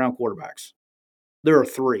 first-round quarterbacks. There are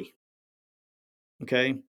 3.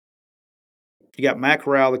 Okay. You got Matt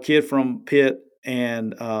Corral, the kid from Pitt,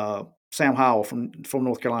 and Sam Howell from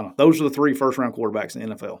North Carolina. Those are the 3 first-round quarterbacks in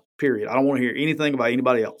the NFL, period. I don't want to hear anything about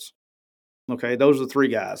anybody else. Okay. Those are the 3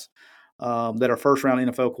 guys that are first-round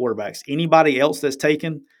NFL quarterbacks. Anybody else that's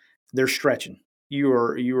taken, they're stretching. You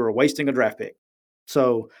are wasting a draft pick.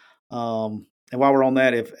 So, and while we're on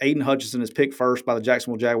that, if Aiden Hutchinson is picked first by the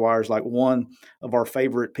Jacksonville Jaguars, like one of our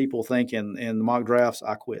favorite people think in the mock drafts,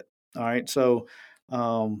 I quit. All right. So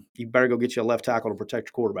you better go get you a left tackle to protect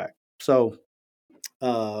your quarterback. So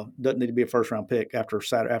doesn't need to be a first round pick after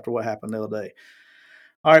what happened the other day.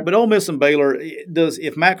 All right, but Ole Miss and Baylor,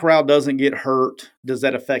 if Matt Corral doesn't get hurt, does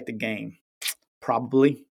that affect the game?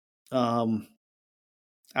 Probably.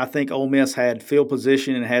 I think Ole Miss had field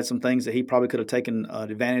position and had some things that he probably could have taken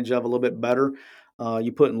advantage of a little bit better.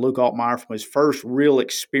 You put in Luke Altmaier from his first real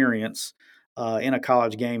experience in a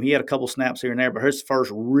college game. He had a couple snaps here and there, but his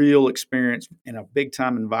first real experience in a big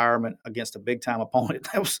time environment against a big time opponent,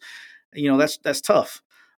 that was, that's tough.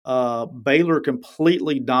 Baylor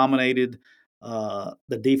completely dominated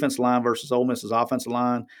the defense line versus Ole Miss's offensive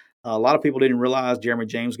line. A lot of people didn't realize Jeremy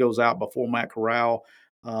James goes out before Matt Corral.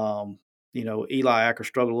 Eli Acker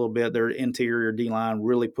struggled a little bit. Their interior D-line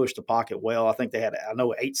really pushed the pocket well. I think they had,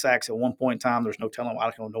 8 sacks at one point in time. There's no telling.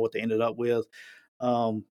 I don't know what they ended up with.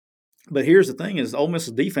 But here's the thing is Ole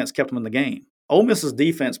Miss's defense kept them in the game. Ole Miss's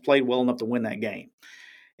defense played well enough to win that game.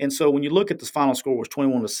 And so when you look at the final score was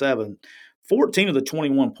 21-7, 14 of the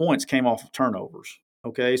 21 points came off of turnovers.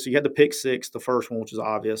 Okay, so you had the pick six, the first one, which is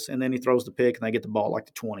obvious, and then he throws the pick and they get the ball like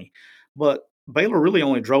the 20. But Baylor really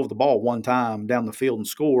only drove the ball one time down the field and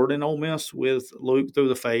scored, and Ole Miss with Luke threw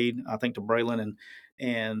the fade, I think, to Braylon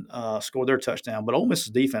and scored their touchdown. But Ole Miss's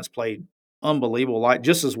defense played unbelievable, like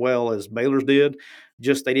just as well as Baylor's did.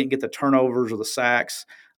 Just they didn't get the turnovers or the sacks.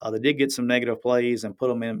 They did get some negative plays and put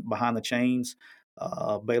them in behind the chains.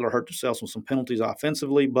 Baylor hurt themselves with some penalties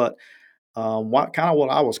offensively, but what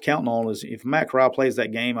I was counting on is if Matt Corral plays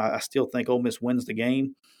that game, I still think Ole Miss wins the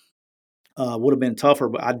game. Would have been tougher,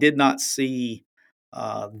 but I did not see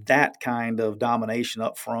that kind of domination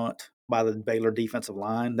up front by the Baylor defensive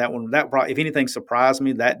line. If anything surprised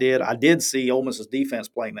me, that did. I did see Ole Miss's defense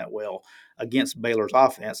playing that well against Baylor's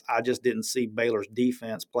offense. I just didn't see Baylor's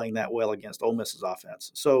defense playing that well against Ole Miss's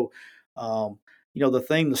offense. So,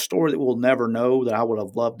 the story that we'll never know that I would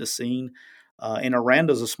have loved to seen. And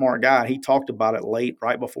Aranda's a smart guy. He talked about it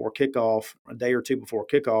right before kickoff, a day or two before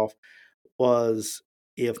kickoff, was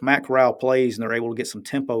if Matt Corral plays and they're able to get some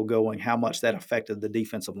tempo going, how much that affected the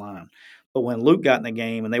defensive line. But when Luke got in the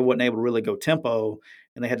game and they wasn't able to really go tempo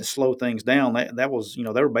and they had to slow things down, that was, they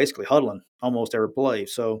were basically huddling almost every play.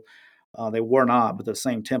 So they were not, but the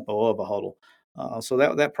same tempo of a huddle. So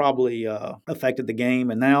that probably affected the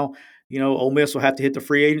game. And now, Ole Miss will have to hit the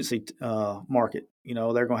free agency market. They're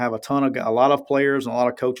going to have a lot of players and a lot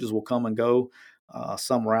of coaches will come and go.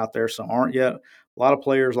 Some are out there, some aren't yet. A lot of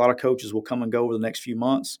players, a lot of coaches will come and go over the next few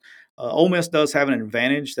months. Ole Miss does have an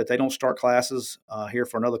advantage that they don't start classes here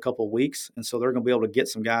for another couple of weeks, and so they're going to be able to get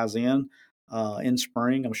some guys in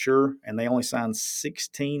spring, I'm sure. And they only signed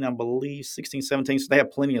 16, I believe, 16, 17, so they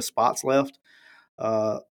have plenty of spots left.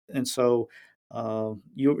 And so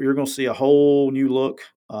you're going to see a whole new look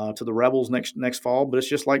to the Rebels next fall, but it's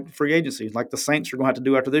just like free agency, like the Saints are going to have to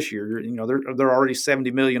do after this year. They're already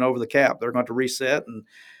 $70 million over the cap. They're going to reset, and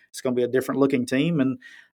it's going to be a different looking team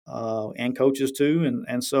and coaches too,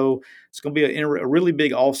 and so it's going to be a really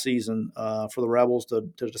big offseason for the Rebels to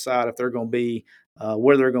decide if they're going to be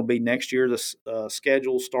where they're going to be next year. The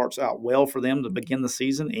schedule starts out well for them to begin the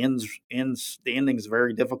season. The ending is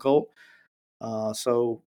very difficult.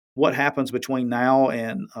 So what happens between now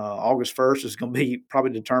and August 1st is going to be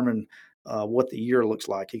probably determine what the year looks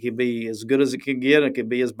like. It can be as good as it can get. It can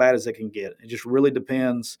be as bad as it can get. It just really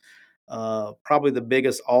depends. Probably the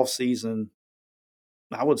biggest offseason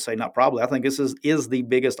I would say not probably. I think this is the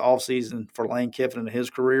biggest offseason for Lane Kiffin in his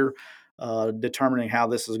career, determining how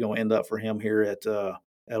this is going to end up for him here at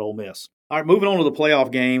Ole Miss. All right, moving on to the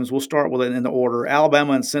playoff games. We'll start with it in the order.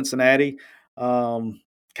 Alabama and Cincinnati kind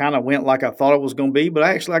of went like I thought it was going to be, but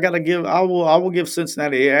actually I will give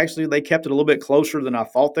Cincinnati. Actually, they kept it a little bit closer than I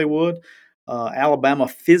thought they would. Alabama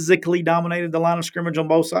physically dominated the line of scrimmage on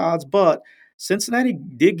both sides, but Cincinnati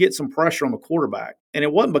did get some pressure on the quarterback, and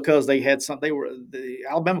it wasn't because they had some.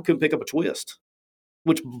 Alabama couldn't pick up a twist,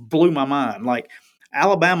 which blew my mind. Like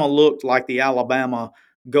Alabama looked like the Alabama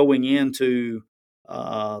going into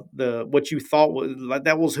the what you thought was like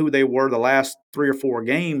that was who they were the last 3 or 4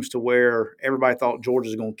 games, to where everybody thought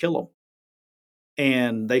Georgia's going to kill them,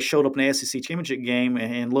 and they showed up in the SEC championship game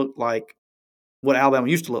and looked like what Alabama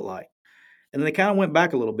used to look like. And then they kind of went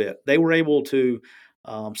back a little bit. They were able to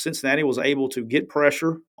Cincinnati was able to get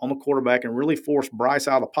pressure on the quarterback and really force Bryce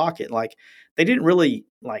out of the pocket. Like they didn't really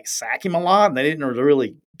like sack him a lot. And they didn't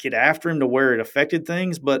really get after him to where it affected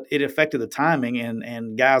things, but it affected the timing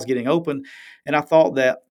and guys getting open. And I thought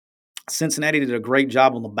that Cincinnati did a great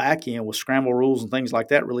job on the back end with scramble rules and things like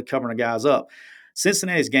that, really covering the guys up.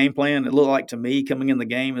 Cincinnati's game plan, it looked like to me coming in the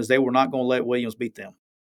game, is they were not going to let Williams beat them.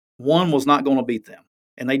 One was not going to beat them.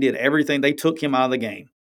 And they did everything. They took him out of the game.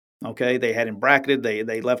 Okay, they had him bracketed.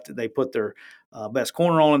 They put their best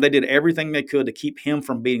corner on him. They did everything they could to keep him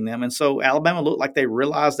from beating them. And so Alabama looked like they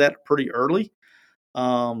realized that pretty early,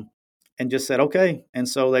 and just said okay. And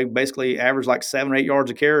so they basically averaged like 7 or 8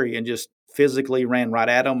 yards a carry and just physically ran right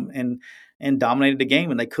at them and dominated the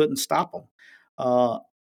game. And they couldn't stop them.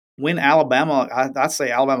 When Alabama, I'd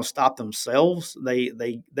say Alabama stopped themselves.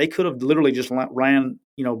 They could have literally just ran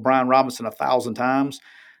Brian Robinson 1,000 times.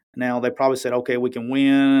 Now they probably said, okay, we can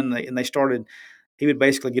win. And they started, he would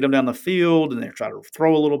basically get them down the field and they try to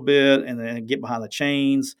throw a little bit and then get behind the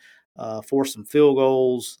chains, force some field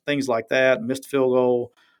goals, things like that, missed field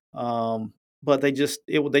goal. But they just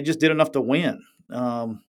did enough to win.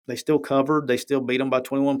 They still covered. They still beat them by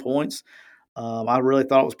 21 points. I really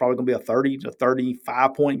thought it was probably going to be a 30 to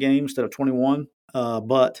 35 point game instead of 21.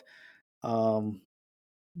 But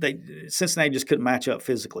Cincinnati just couldn't match up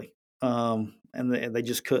physically. And they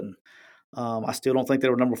just couldn't. I still don't think they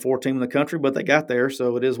were number 4 team in the country, but they got there,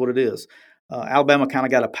 so it is what it is. Alabama kind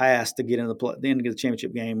of got a pass to get into the end of the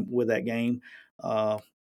championship game with that game.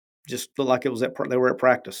 Just looked like it was they were at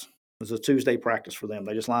practice. It was a Tuesday practice for them.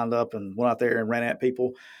 They just lined up and went out there and ran at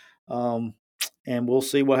people. And we'll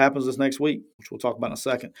see what happens this next week, which we'll talk about in a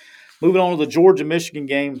second. Moving on to the Georgia-Michigan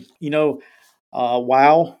game,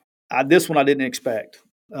 wow, this one I didn't expect.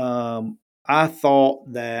 I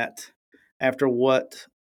thought that after what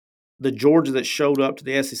the Georgia that showed up to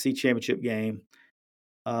the SEC championship game,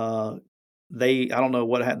 I don't know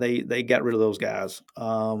what they got rid of those guys.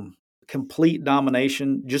 Complete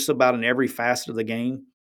domination just about in every facet of the game.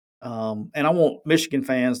 And I want Michigan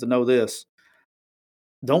fans to know this.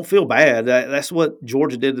 Don't feel bad. That's what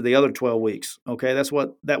Georgia did to the other 12 weeks. Okay,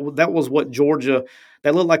 that was what Georgia.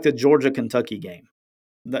 That looked like the Georgia-Kentucky game.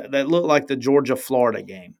 That looked like the Georgia-Florida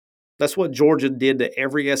game. That's what Georgia did to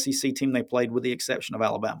every SEC team they played, with the exception of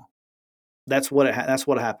Alabama. That's what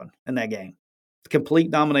happened in that game.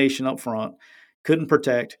 Complete domination up front. Couldn't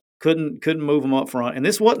protect. Couldn't move them up front. And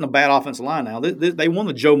this wasn't a bad offensive line. Now they won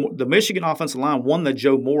the Michigan offensive line won the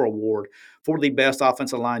Joe Moore Award for the best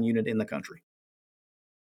offensive line unit in the country.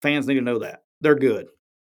 Fans need to know that. They're good.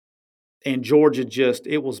 And Georgia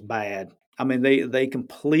it was bad. I mean, they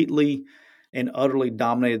completely and utterly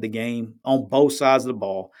dominated the game on both sides of the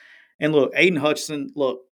ball. And look, Aiden Hutchinson,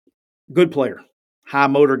 good player. High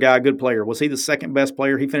motor guy, good player. Was he the second best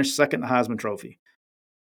player? He finished second in the Heisman Trophy.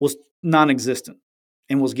 Was non-existent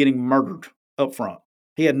and was getting murdered up front.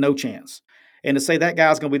 He had no chance. And to say that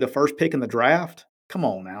guy's going to be the first pick in the draft, come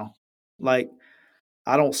on now.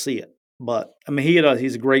 I don't see it. But, I mean,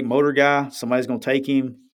 he's a great motor guy. Somebody's going to take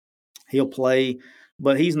him. He'll play.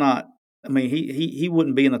 But he's not – I mean, he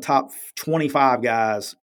wouldn't be in the top 25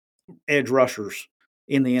 guys, edge rushers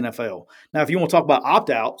in the NFL. Now, if you want to talk about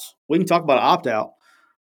opt-outs, we can talk about an opt-out.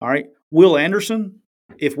 All right. Will Anderson,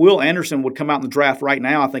 if Will Anderson would come out in the draft right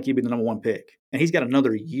now, I think he'd be the number 1 pick. And he's got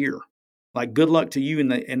another year. Good luck to you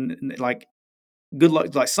good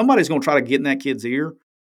luck. Somebody's going to try to get in that kid's ear.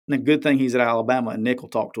 And the good thing he's at Alabama and Nick will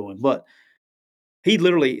talk to him. But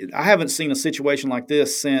I haven't seen a situation like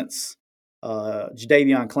this since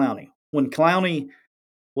Jadeveon Clowney. When Clowney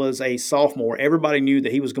was a sophomore, everybody knew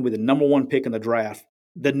that he was going to be the number 1 pick in the draft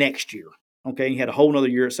the next year. Okay, he had a whole other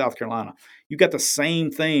year at South Carolina. You got the same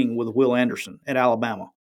thing with Will Anderson at Alabama.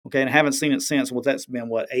 Okay, and I haven't seen it since. Well, that's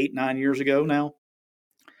been 8, 9 years ago now.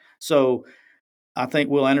 So I think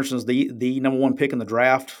Will Anderson's the number one pick in the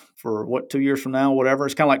draft for 2 years from now, whatever.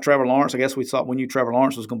 It's kind of like Trevor Lawrence. I guess we knew Trevor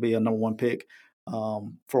Lawrence was going to be a number one pick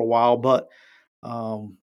for a while, but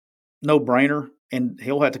no brainer. And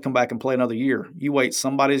he'll have to come back and play another year. You wait,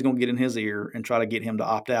 somebody's going to get in his ear and try to get him to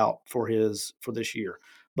opt out for this year,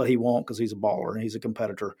 but he won't because he's a baller and he's a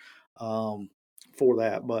competitor for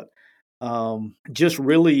that. But just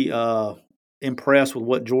really impressed with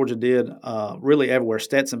what Georgia did really everywhere.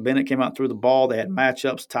 Stetson Bennett came out through the ball. They had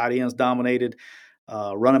matchups, tight ends dominated,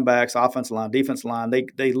 running backs, offensive line, defensive line.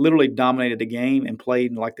 They literally dominated the game and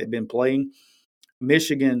played like they've been playing.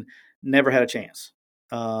 Michigan never had a chance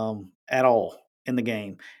at all in the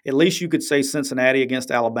game. At least you could say Cincinnati against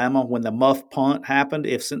Alabama when the muff punt happened.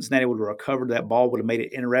 If Cincinnati would have recovered that ball, would have made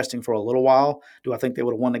it interesting for a little while. Do I think they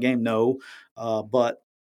would have won the game? No. But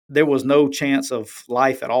there was no chance of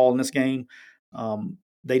life at all in this game.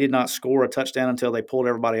 They did not score a touchdown until they pulled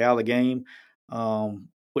everybody out of the game,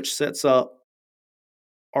 which sets up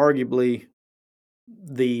arguably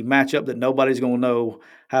the matchup that nobody's going to know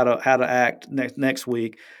how to act next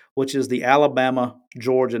week, which is the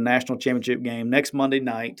Alabama-Georgia national championship game next Monday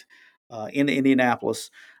night in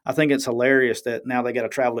Indianapolis. I think it's hilarious that now they got to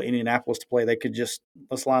travel to Indianapolis to play. They could just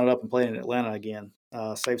let's line it up and play in Atlanta again,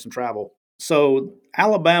 save some travel. So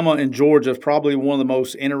Alabama and Georgia is probably one of the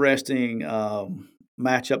most interesting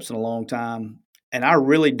matchups in a long time. And I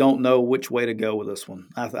really don't know which way to go with this one.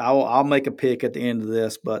 I'll make a pick at the end of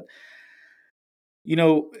this, but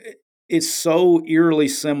it's so eerily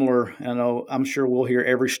similar. I'm sure we'll hear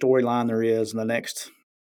every storyline there is in the next,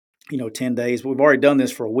 10 days. We've already done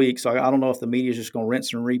this for a week, so I don't know if the media is just going to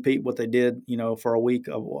rinse and repeat what they did, for a week,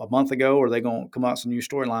 a month ago, or are they going to come out with some new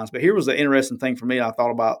storylines. But here was the interesting thing for me I thought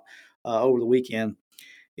about over the weekend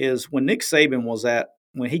is when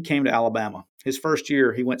when he came to Alabama, his first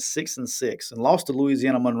year, he went 6-6 and lost to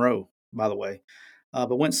Louisiana Monroe, by the way,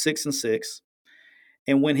 but went 6-6.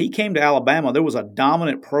 And when he came to Alabama, there was a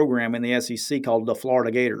dominant program in the SEC called the Florida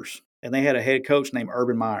Gators, and they had a head coach named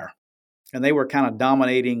Urban Meyer, and they were kind of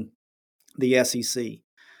dominating the SEC.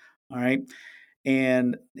 All right.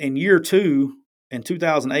 And in year two, in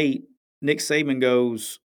 2008, Nick Saban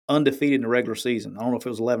goes undefeated in the regular season. I don't know if it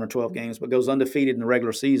was 11 or 12 games, but goes undefeated in the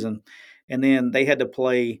regular season. And then they had to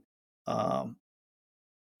play in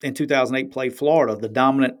 2008, play Florida, the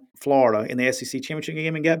dominant Florida, in the SEC championship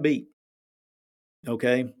game and got beat.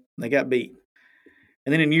 Okay. They got beat.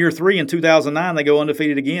 And then in year three, in 2009, they go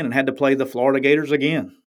undefeated again and had to play the Florida Gators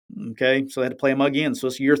again. Okay, so they had to play them again. So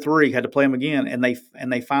it's year three, had to play them again, and they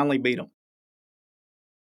finally beat them.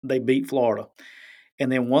 They beat Florida.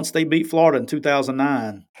 And then once they beat Florida in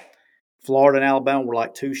 2009, Florida and Alabama were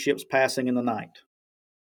like two ships passing in the night.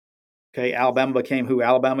 Okay, Alabama became who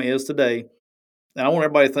Alabama is today. And I want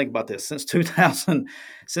everybody to think about this. Since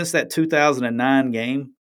that 2009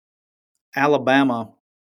 game, Alabama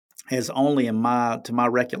has only, to my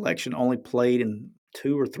recollection, only played in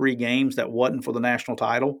 2 or 3 games that wasn't for the national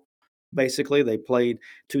title. Basically, they played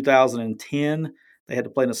 2010. They had to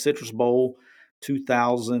play in the Citrus Bowl.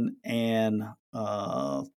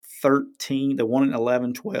 2013, they won in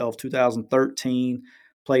 11, 12. 2013,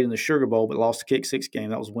 played in the Sugar Bowl, but lost the kick six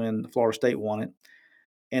game. That was when Florida State won it.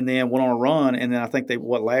 And then went on a run. And then I think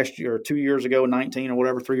last year, or 2 years ago, 19 or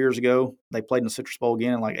whatever, 3 years ago, they played in the Citrus Bowl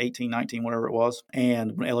again in like 18, 19, whatever it was.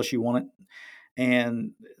 And when LSU won it.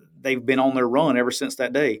 And they've been on their run ever since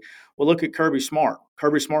that day. Well, look at Kirby Smart.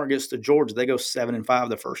 Kirby Smart gets to Georgia. They go 7-5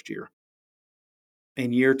 the first year.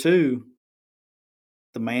 In year two,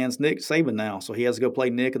 the man's Nick Saban now. So he has to go play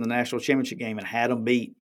Nick in the national championship game and had them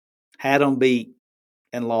beat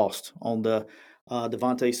and lost on the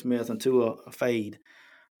Devontae Smith and Tua fade.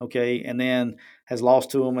 Okay, and then has lost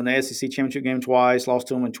to them in the SEC championship game twice, lost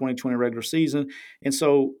to them in 2020 regular season. And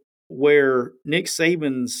so where Nick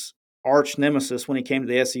Saban's arch nemesis when he came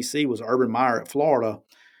to the SEC was Urban Meyer at Florida,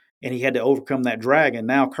 and he had to overcome that dragon.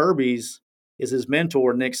 Now Kirby's is his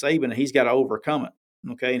mentor, Nick Saban, and he's got to overcome it.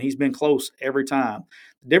 Okay, and he's been close every time.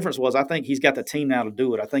 The difference was I think he's got the team now to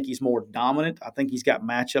do it. I think he's more dominant. I think he's got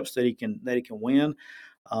matchups that he can win.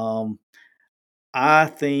 I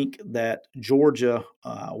think that Georgia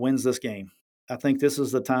wins this game. I think this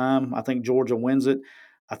is the time. I think Georgia wins it.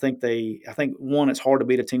 I think one, it's hard to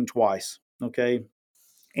beat a team twice. Okay.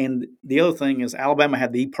 And the other thing is Alabama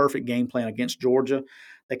had the perfect game plan against Georgia.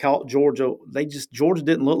 They called Georgia. Georgia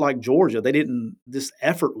didn't look like Georgia. They didn't, this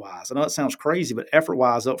effort wise. I know that sounds crazy, but effort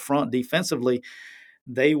wise up front defensively,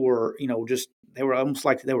 they were, they were almost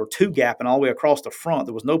like they were two gapping all the way across the front.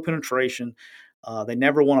 There was no penetration. They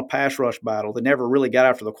never won a pass rush battle. They never really got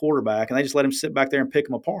after the quarterback, and they just let him sit back there and pick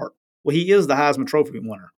him apart. Well, he is the Heisman Trophy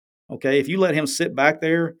winner. Okay, if you let him sit back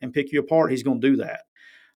there and pick you apart, he's going to do that.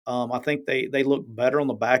 I think they look better on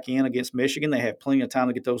the back end against Michigan. They have plenty of time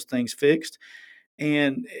to get those things fixed.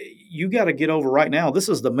 And you got to get over right now. This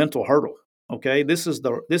is the mental hurdle. Okay, this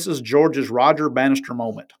is Georgia's Roger Bannister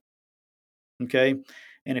moment. Okay,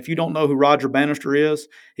 and if you don't know who Roger Bannister is,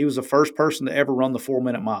 he was the first person to ever run the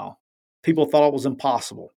 4-minute mile. People thought it was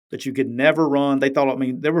impossible, that you could never run. They thought, I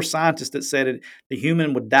mean, there were scientists that said the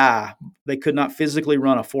human would die. They could not physically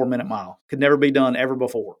run a 4-minute mile. Could never be done ever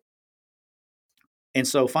before. And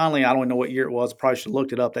so finally, I don't know what year it was. I probably should have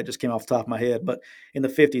looked it up. That just came off the top of my head. But in the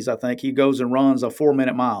 50s, I think, he goes and runs a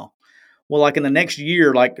 4-minute mile. Well, like in the next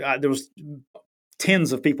year, there was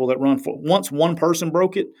tens of people that run for. Once one person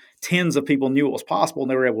broke it, tens of people knew it was possible,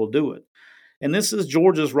 and they were able to do it. And this is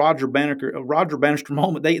Georgia's Roger Bannister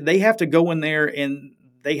moment. They have to go in there and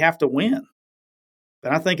they have to win.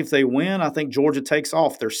 And I think if they win, I think Georgia takes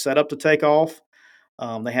off. They're set up to take off.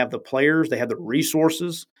 They have the players. They have the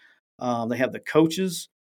resources. They have the coaches.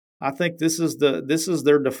 I think this is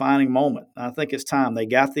their defining moment. I think it's time. They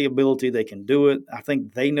got the ability. They can do it. I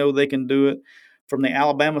think they know they can do it. From the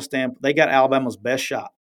Alabama standpoint, they got Alabama's best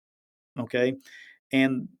shot. Okay,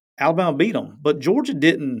 and Alabama beat them, but Georgia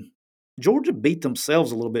didn't. Georgia beat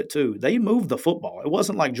themselves a little bit too. They moved the football. It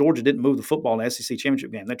wasn't like Georgia didn't move the football in the SEC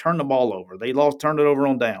championship game. They turned the ball over. They turned it over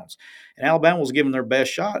on downs, and Alabama was giving their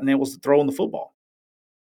best shot, and it was throwing the football.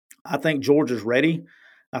 I think Georgia's ready.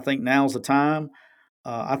 I think now's the time.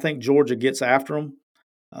 I think Georgia gets after them.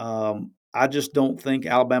 I just don't think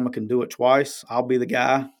Alabama can do it twice. I'll be the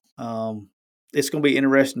guy. It's going to be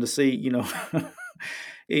interesting to see,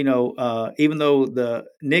 even though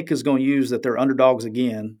Nick is going to use that they're underdogs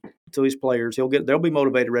again to his players, they'll be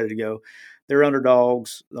motivated, ready to go. They're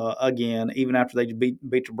underdogs again, even after they beat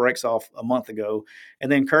the brakes off a month ago. And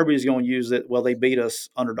then Kirby is going to use it. Well, they beat us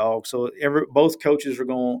underdogs, so both coaches are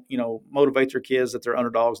going to motivate their kids that they're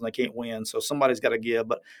underdogs and they can't win. So somebody's got to give.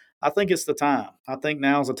 But I think it's the time. I think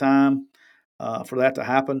now's the time for that to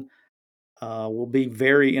happen. We'll be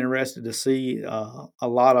very interested to see a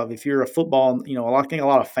lot of, if you're a football, I think a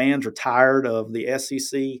lot of fans are tired of the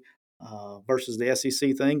SEC versus the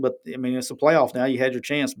SEC thing. But, I mean, it's a playoff now. You had your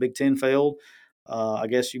chance. Big Ten failed. I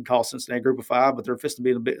guess you'd call Cincinnati Group of Five, but they're fisting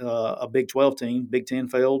to be a Big 12 team. Big Ten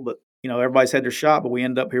failed, but, everybody's had their shot, but we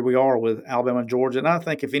end up here we are with Alabama and Georgia. And I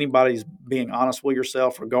think if anybody's being honest with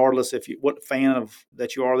yourself, regardless what fan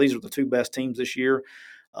that you are, these are the two best teams this year.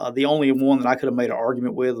 The only one that I could have made an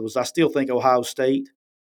argument with was I still think Ohio State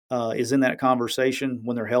is in that conversation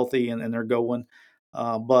when they're healthy and they're going.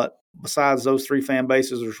 But besides those three fan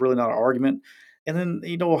bases, there's really not an argument. And then,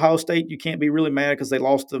 Ohio State, you can't be really mad because they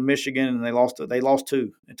lost to Michigan and they lost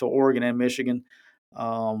two to Oregon and Michigan.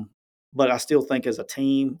 But I still think as a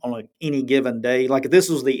team on any given day, like if this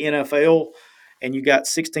was the NFL and you got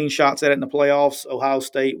 16 shots at it in the playoffs, Ohio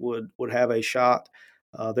State would have a shot.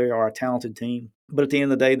 They are a talented team. But at the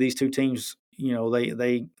end of the day, these two teams,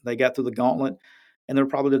 they got through the gauntlet, and they're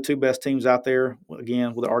probably the two best teams out there,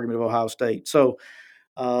 again, with the argument of Ohio State. So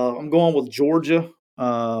I'm going with Georgia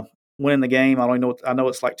winning the game. I know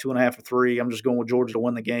it's like 2.5 or 3. I'm just going with Georgia to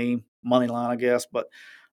win the game, money line, I guess. But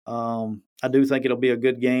I do think it'll be a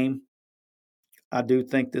good game. I do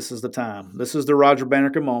think this is the time. This is the Roger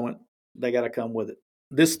Bannister moment. They got to come with it.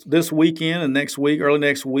 This weekend and early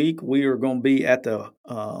next week, we are going to be at the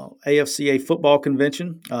AFCA football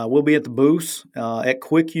convention. We'll be at the booth at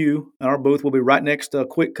Quick U. Our booth will be right next to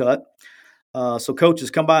Quick Cut. So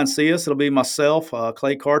coaches, come by and see us. It'll be myself,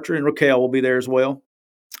 Clay Karcher, and Raquel will be there as well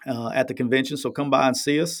at the convention. So come by and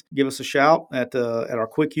see us. Give us a shout at our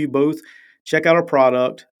Quick U booth. Check out our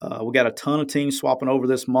product. We got a ton of teams swapping over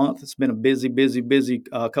this month. It's been a busy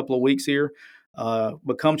couple of weeks here.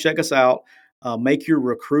 But come check us out. Make your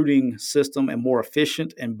recruiting system and more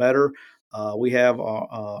efficient and better. We have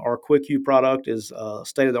our Quick U product is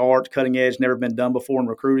state of the art, cutting edge, never been done before in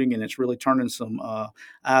recruiting, and it's really turning some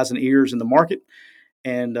eyes and ears in the market.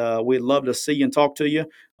 And we'd love to see you and talk to you.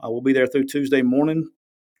 We'll be there through Tuesday morning,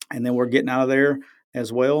 and then we're getting out of there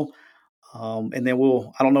as well. And then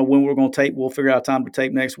I don't know when we're going to tape. We'll figure out time to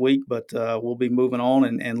tape next week, but we'll be moving on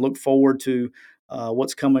and look forward to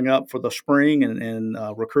what's coming up for the spring and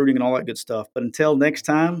recruiting and all that good stuff. But until next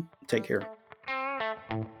time, take care.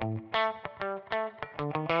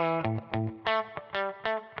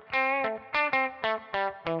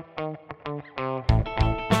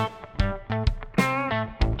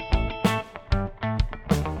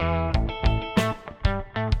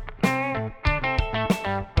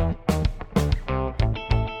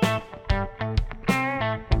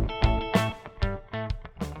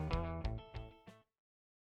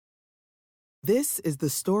 This is the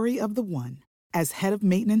story of the one. As head of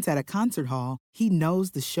maintenance at a concert hall, he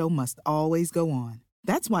knows the show must always go on.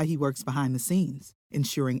 That's why he works behind the scenes,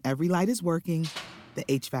 ensuring every light is working, the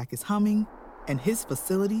HVAC is humming, and his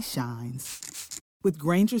facility shines. With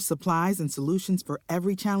Grainger's supplies and solutions for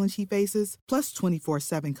every challenge he faces, plus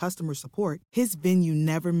 24/7 customer support, his venue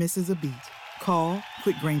never misses a beat. Call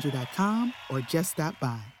quickgrainger.com or just stop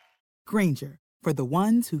by. Grainger, for the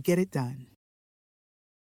ones who get it done.